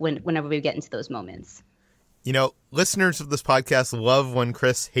reprieve whenever we get into those moments. Listeners of this podcast love when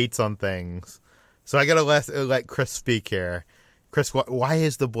Chris hates on things. So I got to let Chris speak here. Chris, why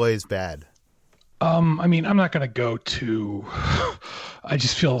is The Boys bad? I mean, I'm not going to go to... I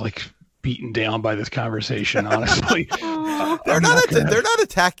just feel like beaten down by this conversation, honestly. They're not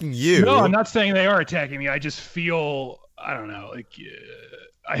attacking you. No, I'm not saying they are attacking me. I just feel, I don't know,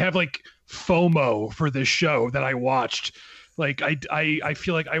 I have FOMO for this show that I watched. I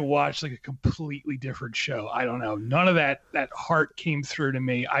feel like I watched a completely different show. I don't know. None of that heart came through to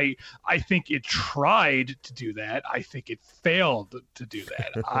me. I think it tried to do that. I think it failed to do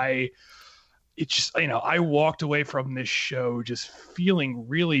that. I walked away from this show just feeling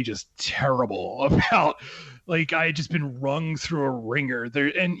really just terrible about, I had just been wrung through a ringer there.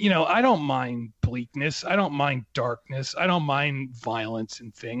 And, I don't mind bleakness. I don't mind darkness. I don't mind violence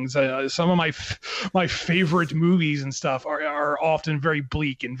and things. Some of my favorite movies and stuff are often very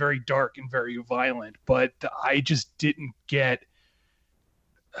bleak and very dark and very violent, but I just didn't get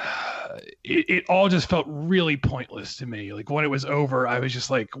it all just felt really pointless to me. When it was over, I was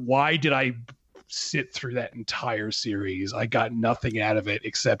just why did I sit through that entire series? I got nothing out of it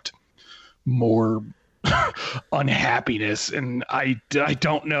except more unhappiness, and I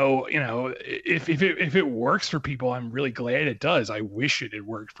don't know, if it works for people, I'm really glad it does. I wish it had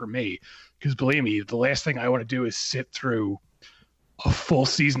worked for me, because believe me, the last thing I want to do is sit through a full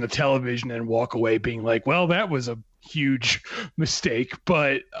season of television and walk away being like, well, that was a huge mistake.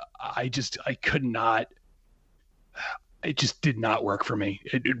 But I could not. It just did not work for me.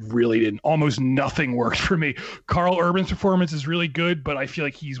 It really didn't. Almost nothing worked for me. Carl Urban's performance is really good, but I feel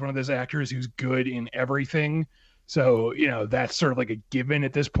like he's one of those actors who's good in everything. So, that's sort of like a given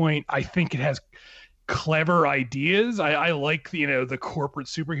at this point. I think it has clever ideas. I like the corporate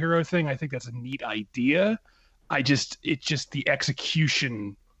superhero thing. I think that's a neat idea. The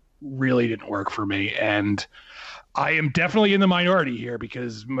execution really didn't work for me. And I am definitely in the minority here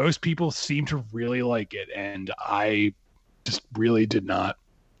because most people seem to really like it. And I just really did not.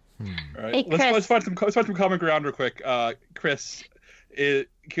 All right, hey, let's find some common ground real quick. Chris,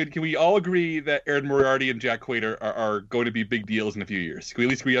 can we all agree that Erin Moriarty and Jack Quaid are going to be big deals in a few years? Can we at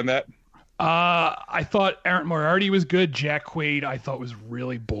least agree on that? I thought Erin Moriarty was good. Jack Quaid, I thought was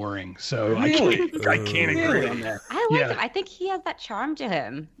really boring. So really? I can't agree on that. I like him. I think he has that charm to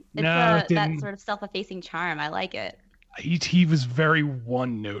him. It's that sort of self-effacing charm. I like it. He was very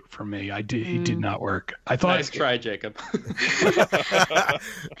one note for me. He did not work. I thought. Nice try, Jacob.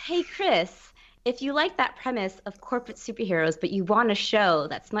 Hey, Chris, if you like that premise of corporate superheroes, but you want a show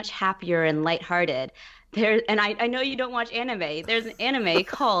that's much happier and lighthearted, I know you don't watch anime. There's an anime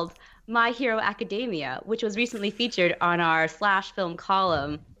called My Hero Academia, which was recently featured on our /film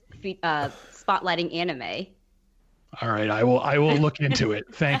column, spotlighting anime. All right, I will look into it.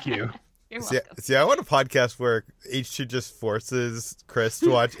 Thank you. See, I want a podcast where H2 just forces Chris to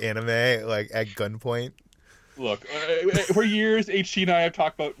watch anime like at gunpoint. Look, for years, HT and I have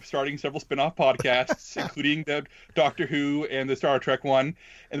talked about starting several spin-off podcasts, including the Doctor Who and the Star Trek one.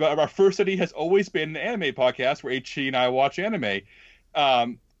 And our first study has always been an anime podcast where HT and I watch anime.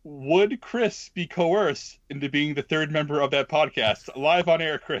 Would Chris be coerced into being the third member of that podcast? Live on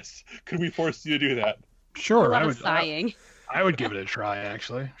air, Chris. Could we force you to do that? Sure, I would. Sighing. I would give it a try,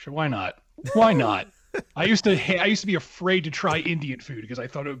 actually. Sure, why not? Why not? I used to be afraid to try Indian food because I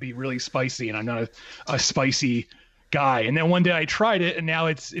thought it would be really spicy, and I'm not a spicy guy. And then one day I tried it, and now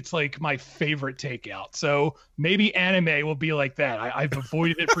it's like my favorite takeout. So maybe anime will be like that. I've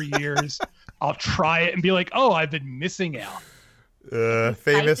avoided it for years. I'll try it and be like, oh, I've been missing out.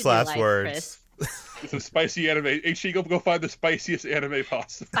 Famous last words. Some spicy anime. HG, go find the spiciest anime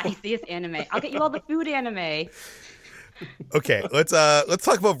possible. Spiciest anime. I'll get you all the food anime. Okay, let's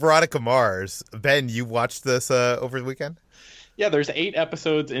talk about Veronica Mars. Ben, you watched this over the weekend? Yeah, there's 8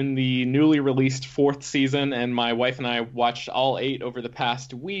 episodes in the newly released 4th season, and my wife and I watched all 8 over the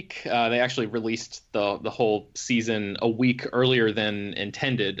past week. They actually released the whole season a week earlier than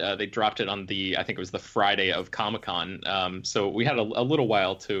intended. They dropped it on I think it was the Friday of Comic-Con. So we had a little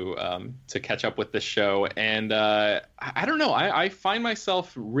while to catch up with this show, and I don't know. I find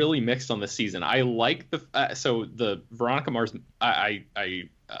myself really mixed on this season. I like the Veronica Mars. I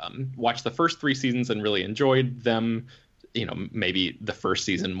watched the first 3 seasons and really enjoyed them. Maybe the first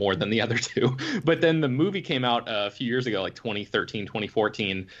season more than the other 2. But then the movie came out a few years ago, like 2013,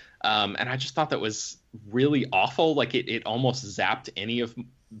 2014. And I just thought that was really awful. Like it almost zapped any of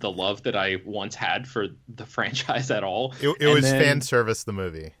the love that I once had for the franchise at all. It was fan service, the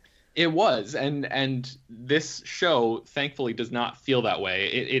movie. It was. And this show, thankfully, does not feel that way.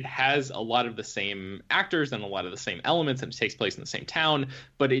 It has a lot of the same actors and a lot of the same elements, and it takes place in the same town.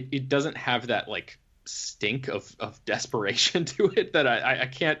 But it doesn't have that, like, stink of desperation to it that I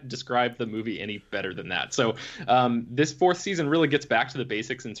can't describe the movie any better than that. So this 4th season really gets back to the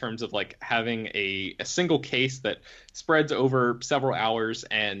basics in terms of like having a single case that spreads over several hours,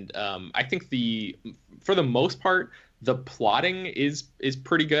 and I think for the most part the plotting is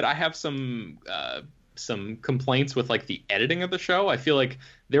pretty good. I have some complaints with like the editing of the show. I feel like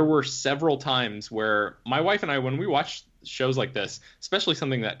there were several times where my wife and I, when we watched shows like this, especially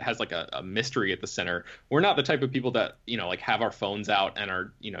something that has like a mystery at the center, we're not the type of people that like have our phones out and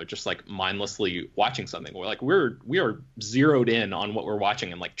are just like mindlessly watching something. We're like we are zeroed in on what we're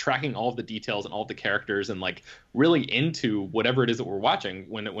watching and like tracking all of the details and all of the characters and like really into whatever it is that we're watching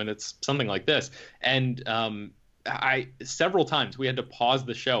when it's something like this. And several times we had to pause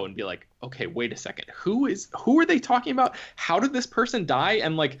the show and be like, okay, wait a second, who are they talking about? How did this person die?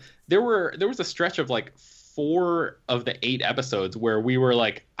 And like there was a stretch of like 4 of the 8 episodes where we were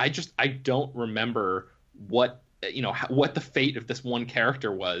like, I don't remember what the fate of this one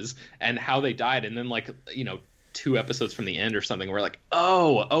character was and how they died. And then like 2 episodes from the end or something. We're like,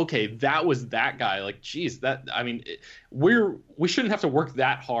 oh, okay, that was that guy. Like, geez, we shouldn't have to work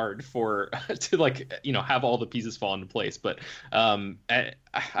that hard for to like, have all the pieces fall into place. But I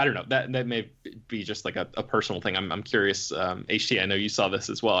don't know, that may be just like a personal thing. I'm curious. HT, I know you saw this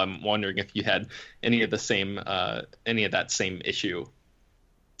as well. I'm wondering if you had any of that same issue.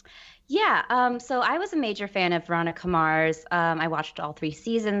 Yeah, so I was a major fan of Veronica Mars. I watched all 3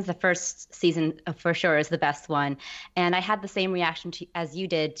 seasons. The first season, for sure, is the best one. And I had the same reaction as you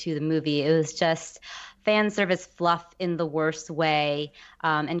did to the movie. It was just fan service fluff in the worst way,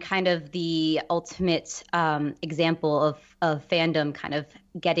 and kind of the ultimate example of fandom kind of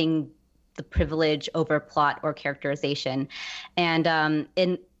getting the privilege over plot or characterization. And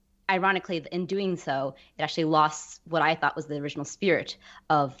ironically, in doing so, it actually lost what I thought was the original spirit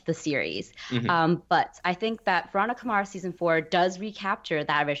of the series. But I think that Veronica Mars season 4 does recapture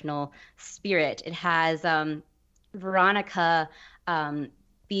that original spirit. It has Veronica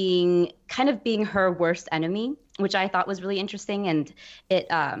being her worst enemy, which I thought was really interesting, and it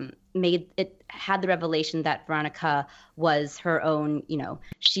had the revelation that Veronica was her own,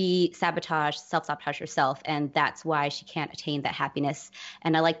 she self-sabotaged herself, and that's why she can't attain that happiness.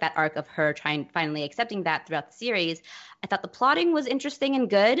 And I like that arc of her finally accepting that throughout the series. I thought the plotting was interesting and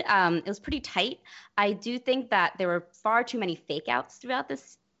good. It was pretty tight. I do think that there were far too many fake outs throughout the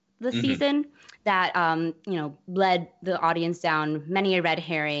season that led the audience down many a red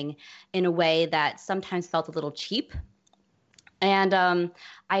herring in a way that sometimes felt a little cheap. And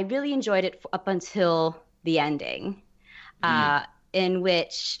I really enjoyed it up until the ending, in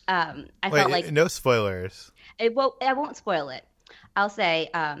which I felt like... No spoilers. I won't spoil it. I'll say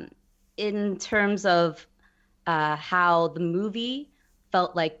in terms of how the movie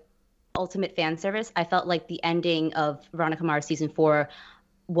felt like ultimate fan service, I felt like the ending of Veronica Mars season 4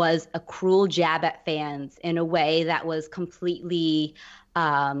 was a cruel jab at fans in a way that was completely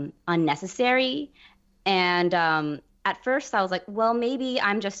unnecessary. And at first I was like, well, maybe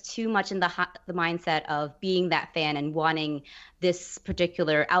I'm just too much in the mindset of being that fan and wanting this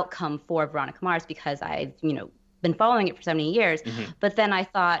particular outcome for Veronica Mars because I've, been following it for so many years. But then I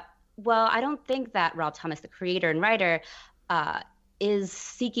thought, well, I don't think that Rob Thomas, the creator and writer, is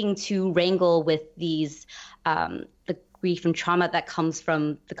seeking to wrangle with these, the grief and trauma that comes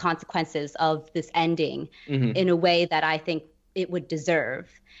from the consequences of this ending in a way that I think it would deserve.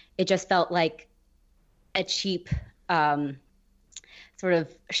 It just felt like a cheap sort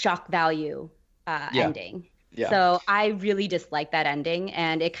of shock value ending. Yeah. So I really disliked that ending,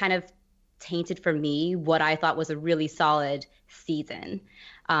 and it kind of tainted for me what I thought was a really solid season.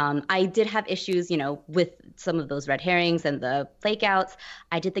 I did have issues, with some of those red herrings and the flake outs.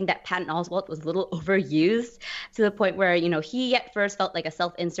 I did think that Patton Oswalt was a little overused to the point where, he at first felt like a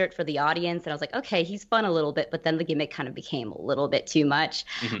self-insert for the audience. And I was like, okay, he's fun a little bit, but then the gimmick kind of became a little bit too much.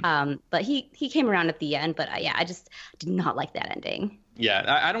 But he came around at the end. But I just did not like that ending.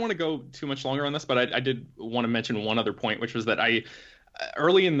 Yeah, I don't want to go too much longer on this, but I did want to mention one other point, which was that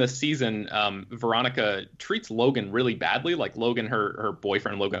early in the season, Veronica treats Logan really badly. Like Logan, her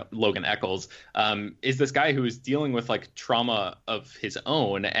boyfriend, Logan Eccles, is this guy who is dealing with like trauma of his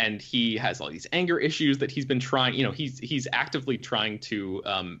own, and he has all these anger issues that he's been trying. He's actively trying to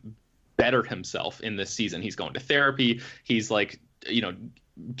better himself in this season. He's going to therapy. He's like,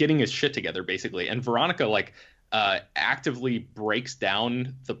 getting his shit together basically. And Veronica actively breaks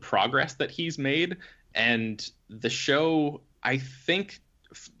down the progress that he's made, and the show, I think,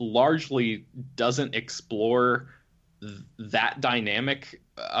 largely doesn't explore that dynamic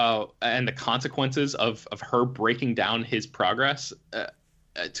and the consequences of her breaking down his progress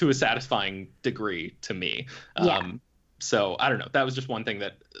to a satisfying degree to me. So I don't know. That was just one thing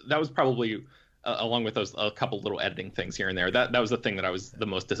that was probably, along with those a couple little editing things here and there, that was the thing that I was the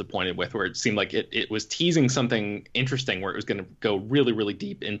most disappointed with, where it seemed like it was teasing something interesting, where it was going to go really, really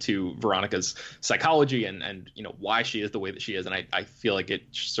deep into Veronica's psychology and why she is the way that she is. And I feel like it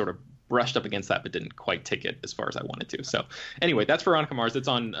sort of brushed up against that, but didn't quite take it as far as I wanted to. So anyway, that's Veronica Mars. It's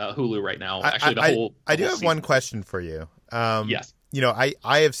on Hulu right now. Actually, I do have one question for you. Yes.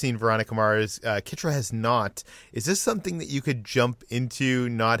 I have seen Veronica Mars. Kitra has not. Is this something that you could jump into,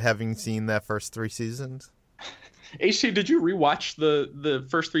 not having seen that first 3 seasons? HT, did you rewatch the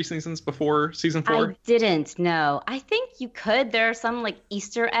first 3 seasons before season 4? I didn't, no. I think you could. There are some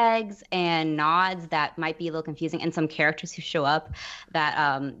Easter eggs and nods that might be a little confusing, and some characters who show up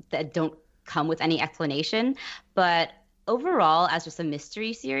that don't come with any explanation. But overall, as just a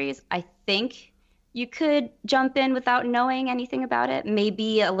mystery series, I think you could jump in without knowing anything about it.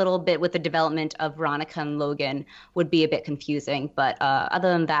 Maybe a little bit with the development of Veronica and Logan would be a bit confusing. But other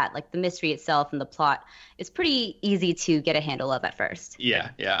than that, like the mystery itself and the plot is pretty easy to get a handle of at first. Yeah,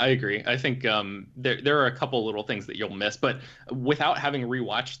 I agree. I think there are a couple little things that you'll miss, but without having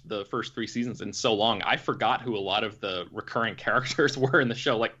rewatched the first 3 seasons in so long, I forgot who a lot of the recurring characters were in the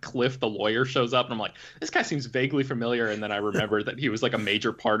show. Like Cliff, the lawyer, shows up, and I'm like, this guy seems vaguely familiar. And then I remember that he was like a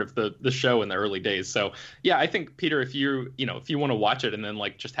major part of the show in the early days. So yeah, I think Peter, if you want to watch it and then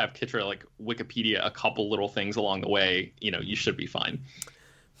like just have Kitra like Wikipedia a couple little things along the way, you should be fine.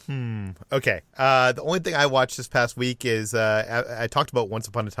 Okay. The only thing I watched this past week is I talked about Once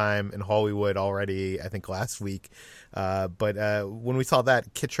Upon a Time in Hollywood already, I think last week. But when we saw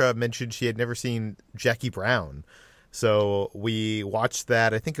that, Kitra mentioned she had never seen Jackie Brown. So we watched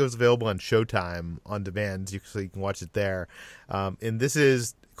that. I think it was available on Showtime on demand, so you can watch it there. And this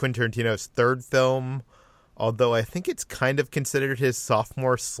is Quentin Tarantino's third film, although I think it's kind of considered his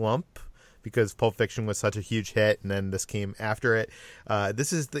sophomore slump because Pulp Fiction was such a huge hit, and then this came after it.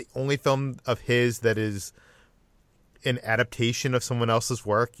 This is the only film of his that is an adaptation of someone else's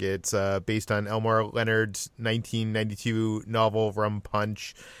work. It's based on Elmore Leonard's 1992 novel Rum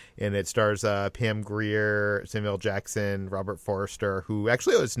Punch, and it stars Pam Grier, Samuel Jackson, Robert Forster, who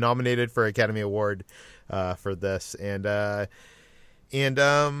actually was nominated for Academy Award for this. And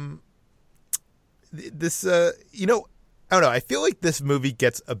this, I don't know. I feel like this movie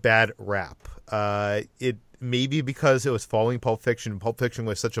gets a bad rap. It maybe because it was following Pulp Fiction. Pulp Fiction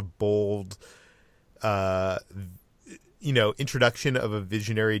was such a bold, introduction of a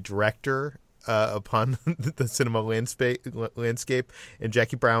visionary director upon the cinema landscape. And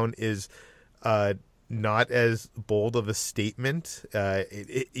Jackie Brown is not as bold of a statement.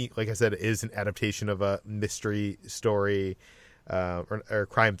 It, like I said, is an adaptation of a mystery story or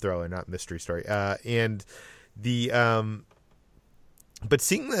crime thriller, not mystery story. And but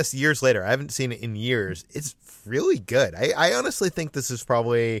seeing this years later, I haven't seen it in years. It's really good. I honestly think this is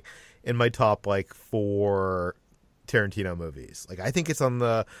probably in my top 4 Tarantino movies. Like, I think it's on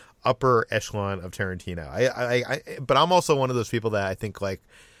the upper echelon of Tarantino. But I'm also one of those people that I think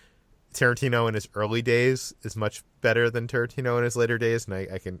Tarantino in his early days is much better than Tarantino in his later days, and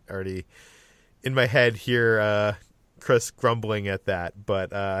I can already in my head hear Chris grumbling at that. But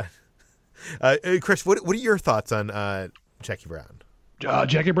Chris, what are your thoughts on Jackie Brown?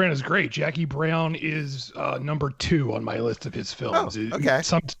 Jackie Brown is great. Jackie Brown is number 2 on my list of his films. Oh, okay.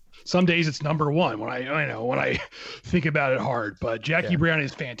 Some days it's number 1 when I think about it hard. But Jackie Brown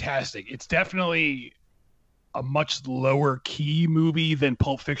is fantastic. It's definitely a much lower key movie than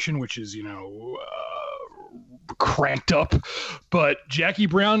Pulp Fiction, which is cranked up. But Jackie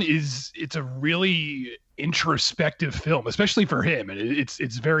Brown it's a really introspective film, especially for him, and it's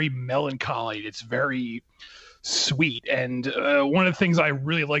very melancholy. It's very sweet. And one of the things I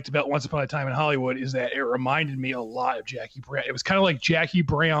really liked about Once Upon a Time in Hollywood is that it reminded me a lot of Jackie Brown. It was kind of like Jackie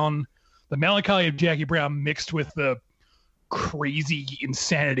Brown, the melancholy of Jackie Brown mixed with the crazy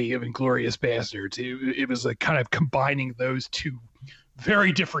insanity of Inglourious Basterds. It was like kind of combining those two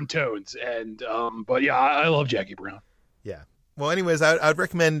very different tones. And but yeah, I love Jackie Brown. Yeah. Well, anyways, I'd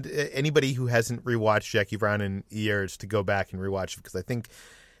recommend anybody who hasn't rewatched Jackie Brown in years to go back and rewatch it, because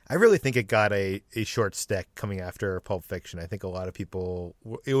I really think it got a short stick coming after Pulp Fiction. I think a lot of people,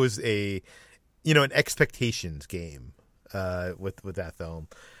 it was an expectations game with that film.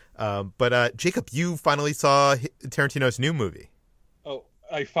 But Jacob, you finally saw Tarantino's new movie. Oh,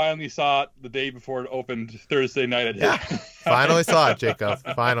 I finally saw it the day before it opened Thursday night. Finally saw it, Jacob.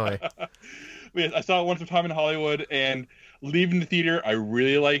 Finally. I saw it Once Upon a Time in Hollywood, and leaving the theater, I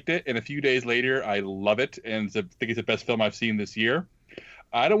really liked it. And a few days later, I love it, and I think it's the best film I've seen this year.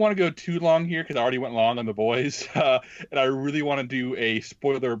 I don't want to go too long here because I already went long on The Boys, and I really want to do a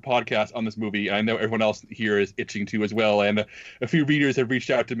spoiler podcast on this movie. I know everyone else here is itching to as well, and a few readers have reached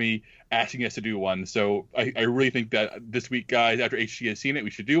out to me asking us to do one. So I really think that this week, guys, after HG has seen it, we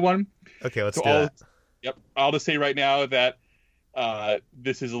should do one. Okay, let's do that. Yep, I'll just say right now that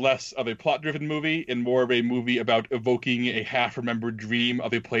this is less of a plot-driven movie and more of a movie about evoking a half-remembered dream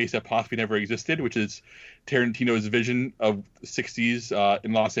of a place that possibly never existed, which is Tarantino's vision of the 60s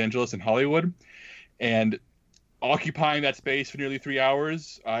in Los Angeles and Hollywood. And occupying that space for nearly 3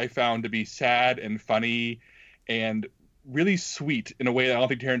 hours, I found to be sad and funny and really sweet in a way that I don't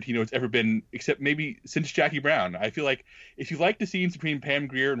think Tarantino has ever been, except maybe since Jackie Brown. I feel like if you like the scenes between Pam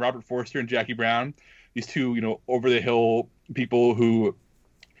Grier and Robert Forster and Jackie Brown, these two, over-the-hill people who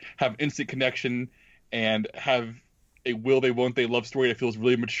have instant connection and have a will they won't they love story that feels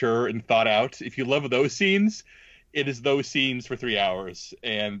really mature and thought out. If you love those scenes, it is those scenes for 3 hours.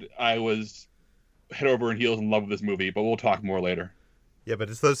 And I was head over and heels in love with this movie, but we'll talk more later. Yeah, but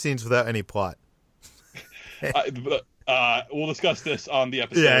it's those scenes without any plot. We'll discuss this on the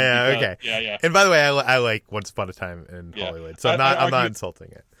episode. Okay. Yeah. And by the way, I like Once Upon a Time in Hollywood, so I'm not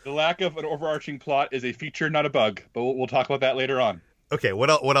insulting it. The lack of an overarching plot is a feature, not a bug. But we'll talk about that later on. Okay, what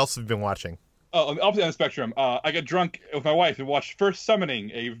else have you been watching? Oh, on the opposite end of the spectrum, I got drunk with my wife and watched First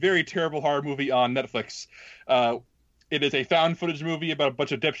Summoning, a very terrible horror movie on Netflix. It is a found footage movie about a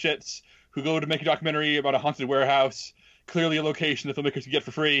bunch of dipshits who go to make a documentary about a haunted warehouse, clearly a location the filmmakers can get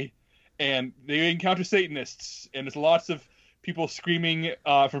for free, and they encounter Satanists, and there's lots of people screaming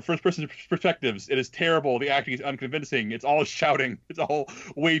from first-person perspectives. It is terrible. The acting is unconvincing. It's all shouting. It's all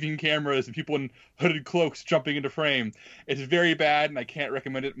waving cameras and people in hooded cloaks jumping into frame. It's very bad, and I can't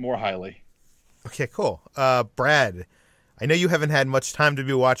recommend it more highly. Okay, cool. Brad, I know you haven't had much time to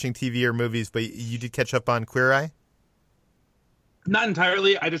be watching TV or movies, but you did catch up on Queer Eye? Not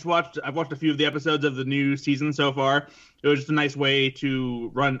entirely. I've watched a few of the episodes of the new season so far. It was just a nice way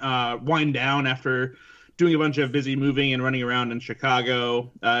to wind down after doing a bunch of busy moving and running around in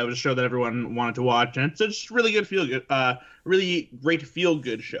Chicago. It was a show that everyone wanted to watch, and it's just really good really great feel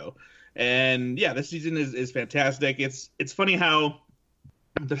good show. And yeah, this season is fantastic. It's funny how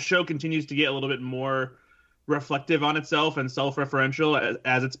the show continues to get a little bit more reflective on itself and self-referential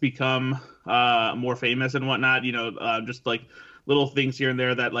as it's become more famous and whatnot. Just like little things here and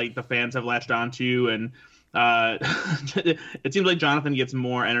there that like the fans have latched onto, and it seems like Jonathan gets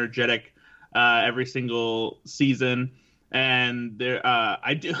more energetic every single season. And there,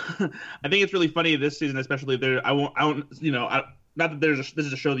 I think it's really funny this season, especially there. Not that this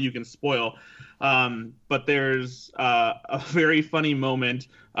is a show that you can spoil, but there's a very funny moment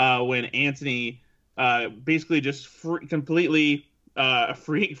when Anthony basically just completely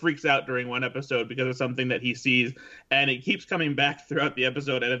freaks out during one episode because of something that he sees, and it keeps coming back throughout the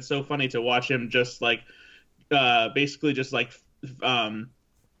episode, and it's so funny to watch him just like basically just like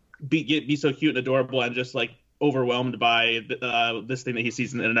be so cute and adorable and just like overwhelmed by this thing that he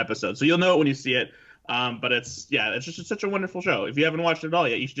sees in an episode. So you'll know it when you see it. But it's just such a wonderful show. If you haven't watched it at all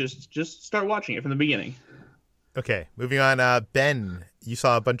yet, you should just start watching it from the beginning. Okay, moving on. Ben, you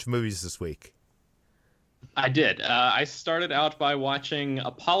saw a bunch of movies this week. I did. I started out by watching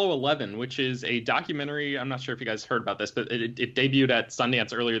Apollo 11, which is a documentary. I'm not sure if you guys heard about this, but it debuted at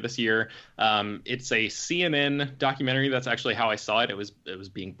Sundance earlier this year. It's a CNN documentary. That's actually how I saw it. It was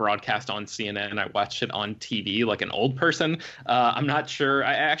being broadcast on CNN. I watched it on TV like an old person. I'm not sure.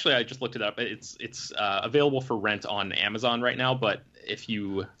 I just looked it up. It's available for rent on Amazon right now, but if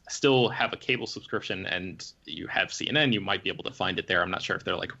you still have a cable subscription and you have CNN, you might be able to find it there. I'm not sure if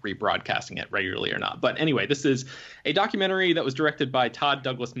they're like rebroadcasting it regularly or not. But anyway, this is a documentary that was directed by Todd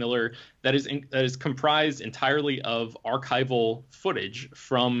Douglas Miller that is comprised entirely of archival footage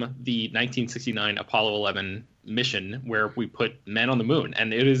from the 1969 Apollo 11 mission where we put men on the moon.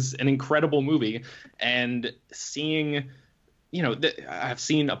 And it is an incredible movie. And seeing, I've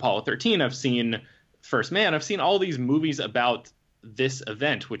seen Apollo 13, I've seen First Man, I've seen all these movies about this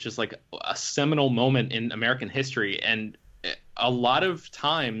event, which is like a seminal moment in American history. And a lot of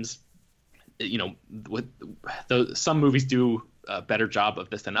times, some movies do a better job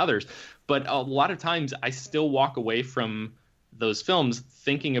of this than others, but a lot of times I still walk away from those films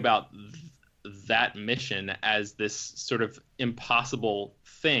thinking about that mission as this sort of impossible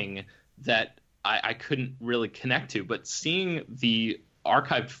thing that I couldn't really connect to. But seeing the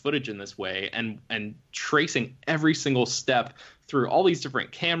archived footage in this way and tracing every single step through all these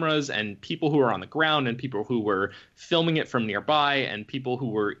different cameras and people who are on the ground and people who were filming it from nearby and people who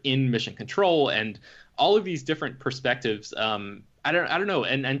were in mission control and all of these different perspectives. I don't know.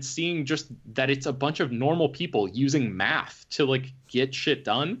 And seeing just that it's a bunch of normal people using math to like get shit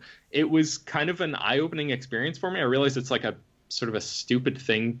done. It was kind of an eye-opening experience for me. I realized it's like a sort of a stupid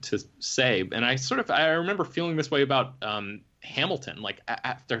thing to say. And I remember feeling this way about Hamilton, like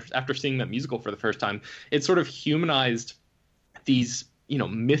after seeing that musical for the first time. It sort of humanized these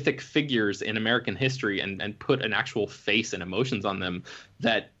mythic figures in American history and put an actual face and emotions on them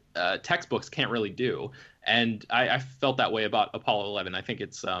that textbooks can't really do. And I felt that way about Apollo 11. I think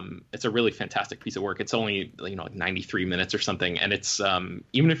it's a really fantastic piece of work. It's only like 93 minutes or something, and it's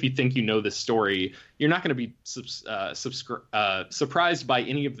even if you think you know this story, you're not going to be surprised by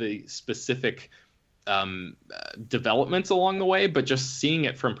any of the specific developments along the way, but just seeing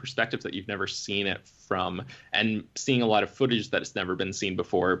it from perspectives that you've never seen it from and seeing a lot of footage that has never been seen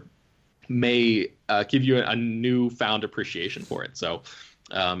before may give you a newfound appreciation for it. So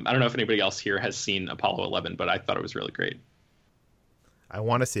I don't know if anybody else here has seen Apollo 11, but I thought it was really great. I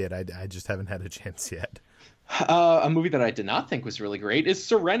want to see it. I just haven't had a chance yet. A movie that I did not think was really great is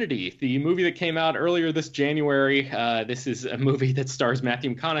Serenity, the movie that came out earlier this January. This is a movie that stars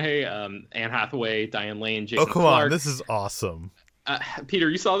Matthew McConaughey, Anne Hathaway, Diane Lane, Jason Oh, come Clarke. on. This is awesome. Peter,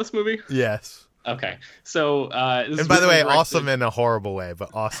 you saw this movie? Yes. Okay. So, this And by the way, awesome in a horrible way,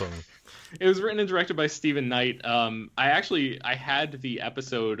 but awesome. It was written and directed by Stephen Knight. I had the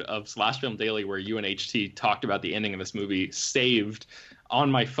episode of Slash Film Daily where you and HT talked about the ending of this movie saved on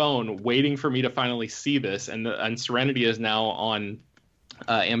my phone, waiting for me to finally see this. And Serenity is now on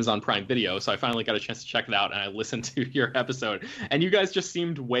Amazon Prime Video, so I finally got a chance to check it out, and I listened to your episode. And you guys just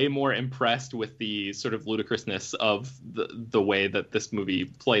seemed way more impressed with the sort of ludicrousness of the way that this movie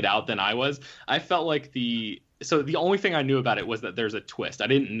played out than I was. I felt like the only thing I knew about it was that there's a twist. I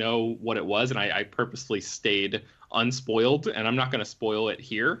didn't know what it was, and I purposefully stayed unspoiled, and I'm not going to spoil it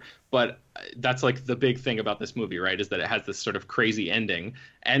here, but that's like the big thing about this movie, right, is that it has this sort of crazy ending.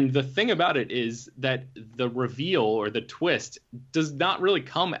 And the thing about it is that the reveal or the twist does not really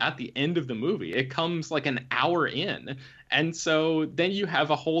come at the end of the movie. It comes like an hour in. And so then you have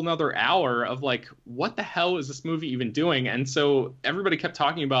a whole nother hour of like, what the hell is this movie even doing? And so everybody kept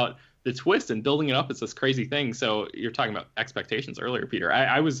talking about the twist and building it up as this crazy thing. So you're talking about expectations earlier, Peter.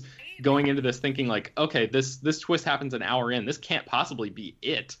 I was going into this thinking like, okay, this twist happens an hour in. This can't possibly be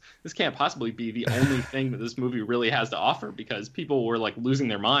it. This can't possibly be the only thing that this movie really has to offer, because people were like losing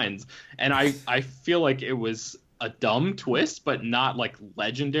their minds. And I feel like it was a dumb twist, but not like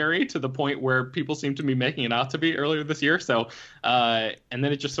legendary to the point where people seem to be making it out to be earlier this year. So, and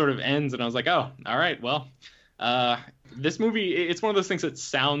then it just sort of ends, and I was like, oh, all right, well, this movie, it's one of those things that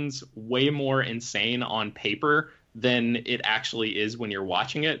sounds way more insane on paper than it actually is when you're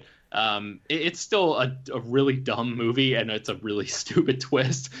watching it. It's still a really dumb movie, and it's a really stupid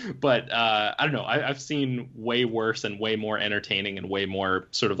twist. But I don't know. I've seen way worse and way more entertaining and way more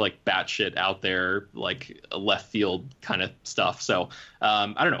sort of like batshit out there, like left field kind of stuff. So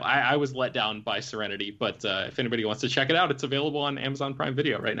I don't know. I was let down by Serenity, but if anybody wants to check it out, it's available on Amazon Prime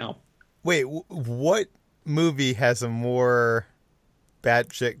Video right now. Wait, what movie has a more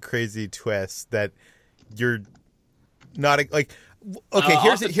batshit crazy twist that you're not like? Okay,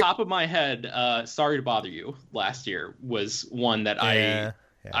 off the top of my head, Sorry to Bother You last year was one that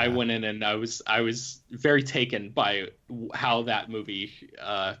I went in, and I was very taken by how that movie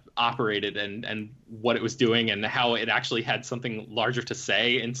operated and what it was doing, and how it actually had something larger to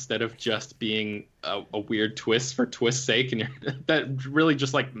say instead of just being a weird twist for twist's sake, and that really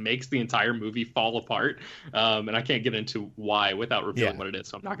just like makes the entire movie fall apart. And I can't get into why without revealing what it is,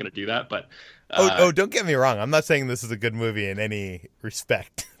 so I'm not going to do that. But don't get me wrong. I'm not saying this is a good movie in any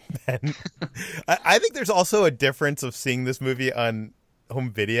respect. Ben. I think there's also a difference of seeing this movie on home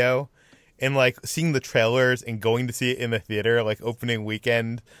video and like seeing the trailers and going to see it in the theater like opening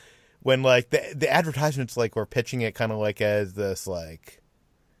weekend, when like the advertisements like were pitching it kind of like as this like,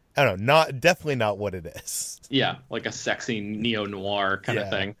 I don't know, definitely not what it is. Yeah, like a sexy neo-noir kind of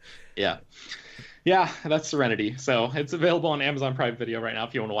thing. Yeah, that's Serenity. So it's available on Amazon Prime Video right now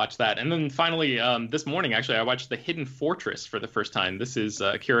if you want to watch that. And then finally, this morning, actually, I watched The Hidden Fortress for the first time. This is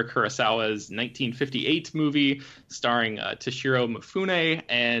Akira Kurosawa's 1958 movie starring Toshiro Mifune.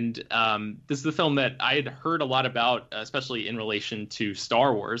 And this is the film that I had heard a lot about, especially in relation to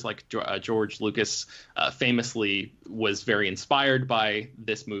Star Wars. Like George Lucas famously was very inspired by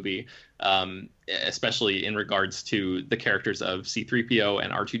this movie. Especially in regards to the characters of C-3PO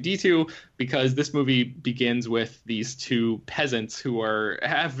and R2-D2, because this movie begins with these two peasants who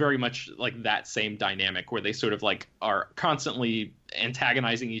have very much like that same dynamic, where they sort of like are constantly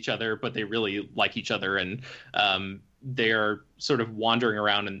antagonizing each other, but they really like each other, and they're sort of wandering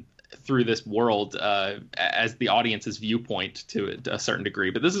around and through this world as the audience's viewpoint to a certain degree.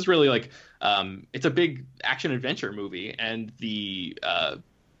 But this is really like it's a big action adventure movie, and the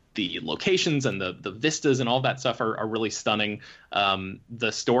locations and the vistas and all that stuff are really stunning.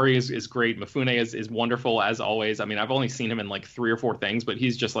 The story is great. Mifune is wonderful as always. I mean, I've only seen him in like 3 or 4 things, but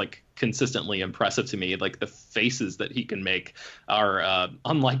he's just like consistently impressive to me. Like the faces that he can make are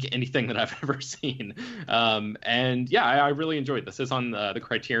unlike anything that I've ever seen. And yeah, I really enjoyed this. It's on the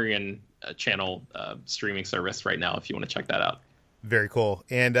Criterion Channel streaming service right now if you want to check that out. Very cool.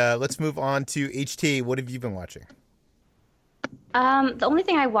 And let's move on to HT. What have you been watching? The only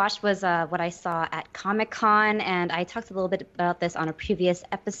thing I watched was what I saw at Comic-Con, and I talked a little bit about this on a previous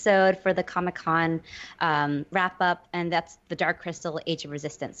episode for the Comic-Con wrap-up, and that's The Dark Crystal: Age of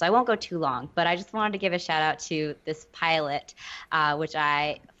Resistance. So I won't go too long, but I just wanted to give a shout-out to this pilot, which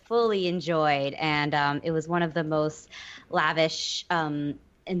I fully enjoyed, and it was one of the most lavish and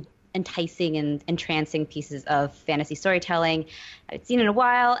enticing and entrancing pieces of fantasy storytelling I've seen in a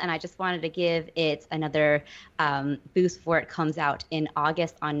while, and I just wanted to give it another boost before it comes out in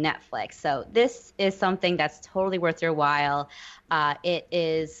August on Netflix. So this is something that's totally worth your while. It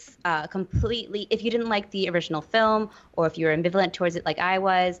is completely, if you didn't like the original film, or if you're ambivalent towards it like I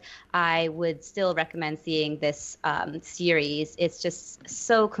was, I would still recommend seeing this series. It's just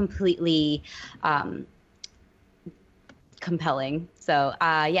so completely compelling. So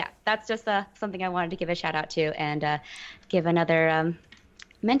yeah, that's just something I wanted to give a shout out to and give another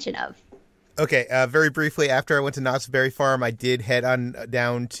mention of. Okay, very briefly, after I went to Knott's Berry Farm, I did head on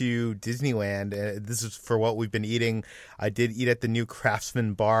down to Disneyland. This is for what we've been eating. I did eat at the new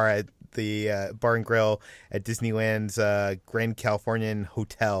Craftsman Bar at the Bar and Grill at Disneyland's Grand Californian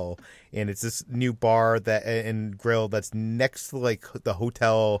Hotel, and it's this new bar that and grill that's next to like the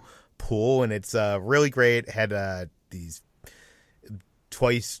hotel pool, and it's really great. It had these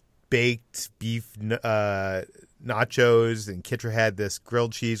twice baked beef nachos, and Kitra had this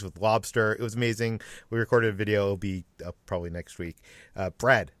grilled cheese with lobster. It was amazing. We recorded a video. It'll be up probably next week.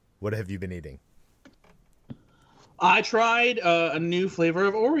 Brad, what have you been eating? I tried a new flavor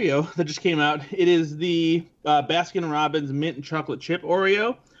of Oreo that just came out. It is the Baskin-Robbins mint and chocolate chip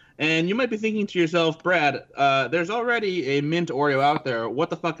Oreo. And you might be thinking to yourself, Brad, there's already a mint Oreo out there. What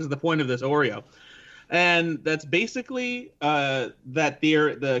the fuck is the point of this Oreo? And that's basically that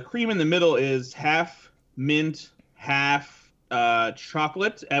the cream in the middle is half mint, half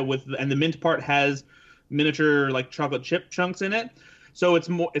chocolate, and the mint part has miniature like chocolate chip chunks in it. So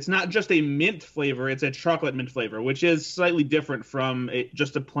it's not just a mint flavor, it's a chocolate mint flavor, which is slightly different from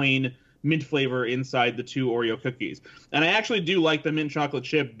just a plain mint flavor inside the two Oreo cookies. And I actually do like the mint chocolate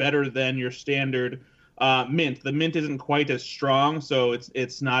chip better than your standard mint. The mint isn't quite as strong, so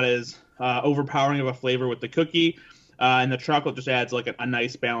it's not as overpowering of a flavor with the cookie. And the chocolate just adds like a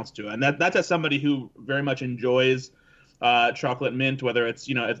nice balance to it. And that's as somebody who very much enjoys chocolate mint, whether it's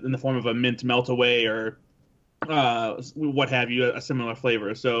in the form of a mint melt away or what have you, a similar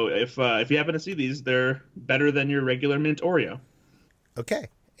flavor. So if you happen to see these, they're better than your regular mint Oreo. Okay.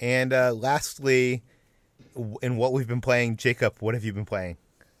 And lastly, in what we've been playing, Jacob, what have you been playing?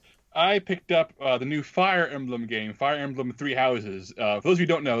 I picked up the new Fire Emblem game, Fire Emblem Three Houses. For those of you who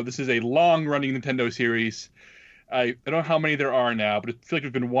don't know, this is a long-running Nintendo series. I don't know how many there are now, but I feel like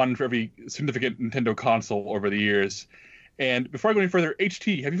there's been one for every significant Nintendo console over the years. And before I go any further,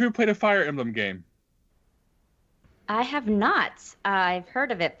 HT, have you ever played a Fire Emblem game? I have not. I've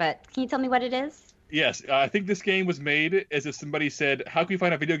heard of it, but can you tell me what it is? Yes, I think this game was made as if somebody said, how can we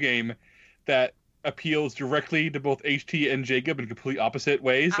find a video game that appeals directly to both HT and Jacob in complete opposite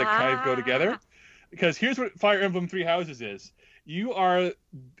ways that kind of go together? Because here's what Fire Emblem Three Houses is. You are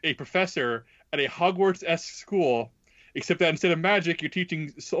a professor at a Hogwarts-esque school, except that instead of magic, you're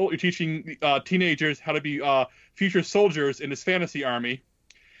teaching teenagers how to be future soldiers in this fantasy army.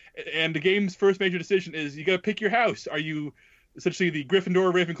 And the game's first major decision is you got to pick your house. Are you essentially the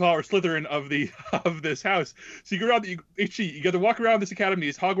Gryffindor, Ravenclaw, or Slytherin of this house? So you go around, you got to walk around this academy,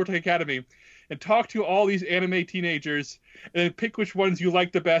 this Hogwarts academy, and talk to all these anime teenagers, and then pick which ones you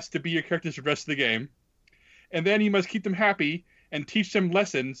like the best to be your characters for the rest of the game. And then you must keep them happy and teach them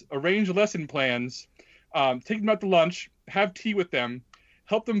lessons, arrange lesson plans, take them out to lunch, have tea with them,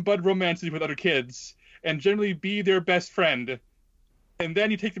 help them bud romances with other kids, and generally be their best friend. And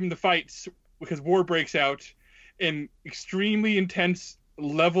then you take them into fights because war breaks out in extremely intense,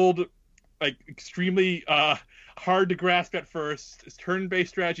 leveled, like extremely hard to grasp at first, turn-based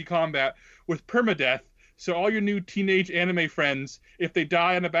strategy combat with permadeath. So all your new teenage anime friends, if they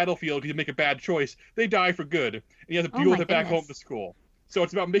die on the battlefield, you make a bad choice, they die for good. And you have to deal with it back home to school. So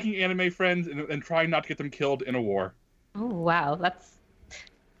it's about making anime friends and trying not to get them killed in a war. Oh, wow. That's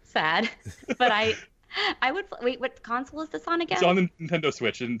sad. But I would wait. What console is this on again? It's on the Nintendo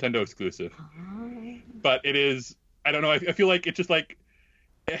Switch, a Nintendo exclusive. Oh. But it is, I don't know. I feel like it's just like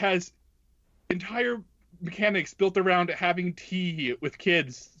it has entire mechanics built around having tea with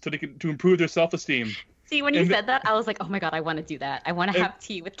kids so they can to improve their self-esteem. See, when you said that, I was like, oh my god, I want to do that. I want to have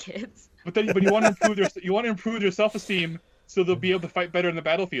tea with kids. But you want to improve their self-esteem so they'll be able to fight better in the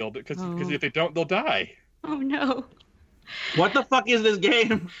battlefield because if they don't, they'll die. Oh no. What the fuck is this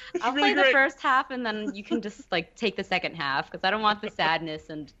game? I'll play the first half and then you can just like take the second half because I don't want the sadness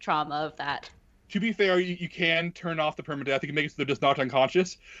and trauma of that. To be fair, you can turn off the permadeath. You can make it so they're just not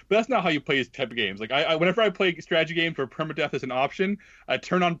unconscious, but that's not how you play these type of games. Like whenever I play strategy games where permadeath is an option, I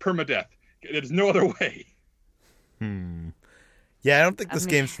turn on permadeath. There's no other way. Yeah, I don't think this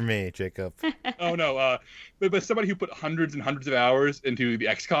game's for me, Jacob. Oh no, but somebody who put hundreds and hundreds of hours into the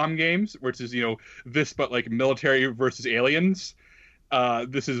XCOM games, which is this but like military versus aliens,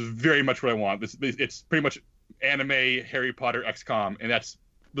 this is very much what I want. It's pretty much anime, Harry Potter, XCOM, and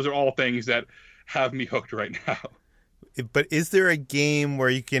those are all things that have me hooked right now. But is there a game where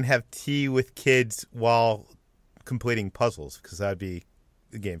you can have tea with kids while completing puzzles? Because that'd be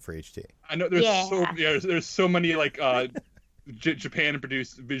a game for HT. I know there's so many like Japan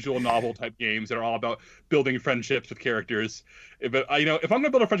produced visual novel type games that are all about building friendships with characters. But if I'm gonna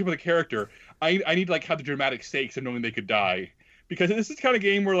build a friendship with a character, I need to like have the dramatic stakes of knowing they could die, because this is the kind of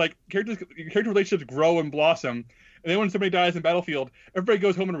game where like character relationships grow and blossom. And then when somebody dies in Battlefield, everybody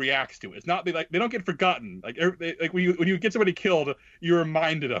goes home and reacts to it. It's not they don't get forgotten. Like when you get somebody killed, you're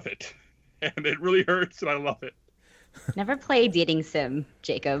reminded of it, and it really hurts, and I love it. Never play dating sim,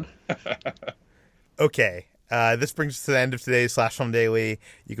 Jacob. Okay. This brings us to the end of today's Slash Film Daily.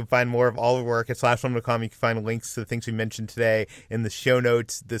 You can find more of all the work at slashfilm.com. You can find links to the things we mentioned today in the show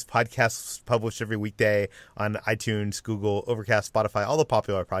notes. This podcast is published every weekday on iTunes, Google, Overcast, Spotify, all the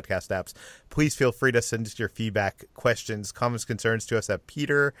popular podcast apps. Please feel free to send us your feedback, questions, comments, concerns to us at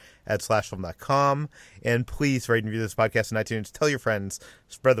peter@slashfilm.com. And please rate and review this podcast on iTunes. Tell your friends,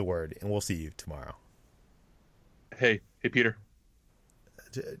 spread the word, and we'll see you tomorrow. Hey, Peter.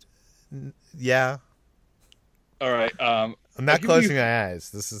 Yeah. All right. I'm not closing my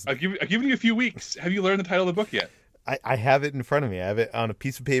eyes. I've given you a few weeks. Have you learned the title of the book yet? I have it in front of me. I have it on a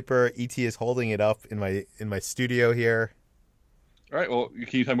piece of paper. ET is holding it up in my studio here. All right. Well,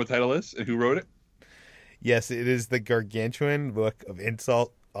 can you tell me what the title is and who wrote it? Yes, it is The Gargantuan Book of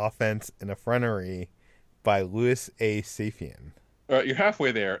Insult, Offense, and Effrontery by Louis A. Safian. All right, you're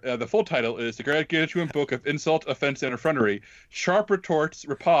halfway there. The full title is The Gargantuan Book of Insult, Offense, and Effrontery: Sharp Retorts,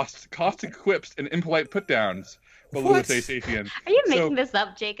 Ripostes, Caustic Quips, and Impolite Putdowns by Louis A. Safian. Are you making this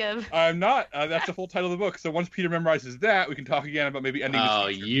up, Jacob? I'm not. That's the full title of the book. So once Peter memorizes that, we can talk again about maybe ending Oh,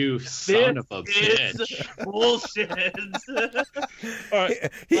 this. you son of a bitch. Bullshit. All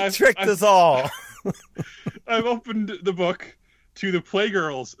right. He tricked us all. I've opened the book to the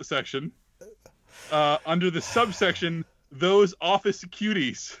Playgirls section under the subsection Those Office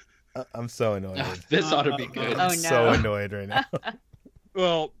Cuties. I'm so annoyed. This ought to be good. Oh, no. So annoyed right now.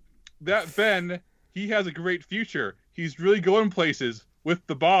 Well, that Ben, he has a great future. He's really going places with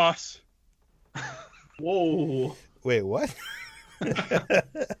the boss. Whoa. Wait, what?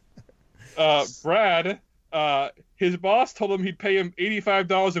 Brad, his boss told him he'd pay him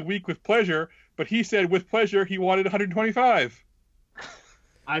 $85 a week with pleasure, but he said with pleasure he wanted $125.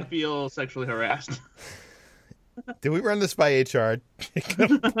 I feel sexually harassed. Did we run this by HR?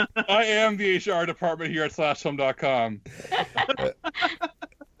 I am the HR department here at slashfilm.com.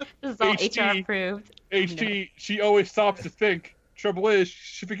 This is all HT. HR approved. HT, she always stops to think. Trouble is,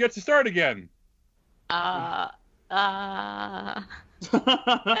 she forgets to start again.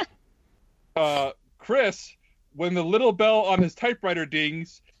 Chris, when the little bell on his typewriter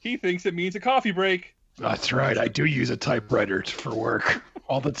dings, he thinks it means a coffee break. That's right. I do use a typewriter for work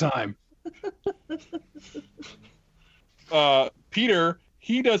all the time. Peter,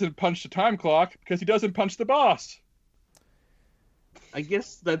 he doesn't punch the time clock because he doesn't punch the boss. I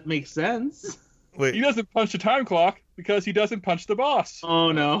guess that makes sense. Wait, He doesn't punch the time clock because he doesn't punch the boss.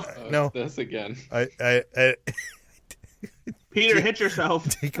 Oh no. no. This again. I Peter, hit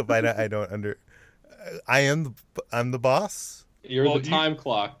yourself. Jacob, I don't I'm the boss. You're Well, the time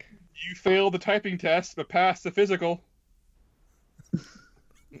clock. You failed the typing test but passed the physical.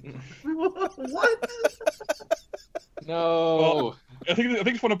 What? No. Well, I think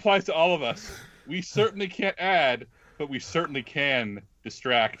this one applies to all of us. We certainly can't add, but we certainly can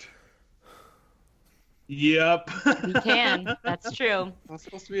distract. Yep. You can. That's true. That's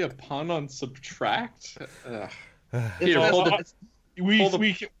supposed to be a pun on subtract? Ugh. It's Peter, also- hold it.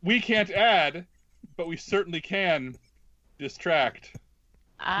 We can't add, but we certainly can distract.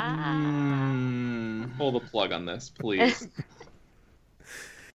 Ah. Pull the plug on this, please.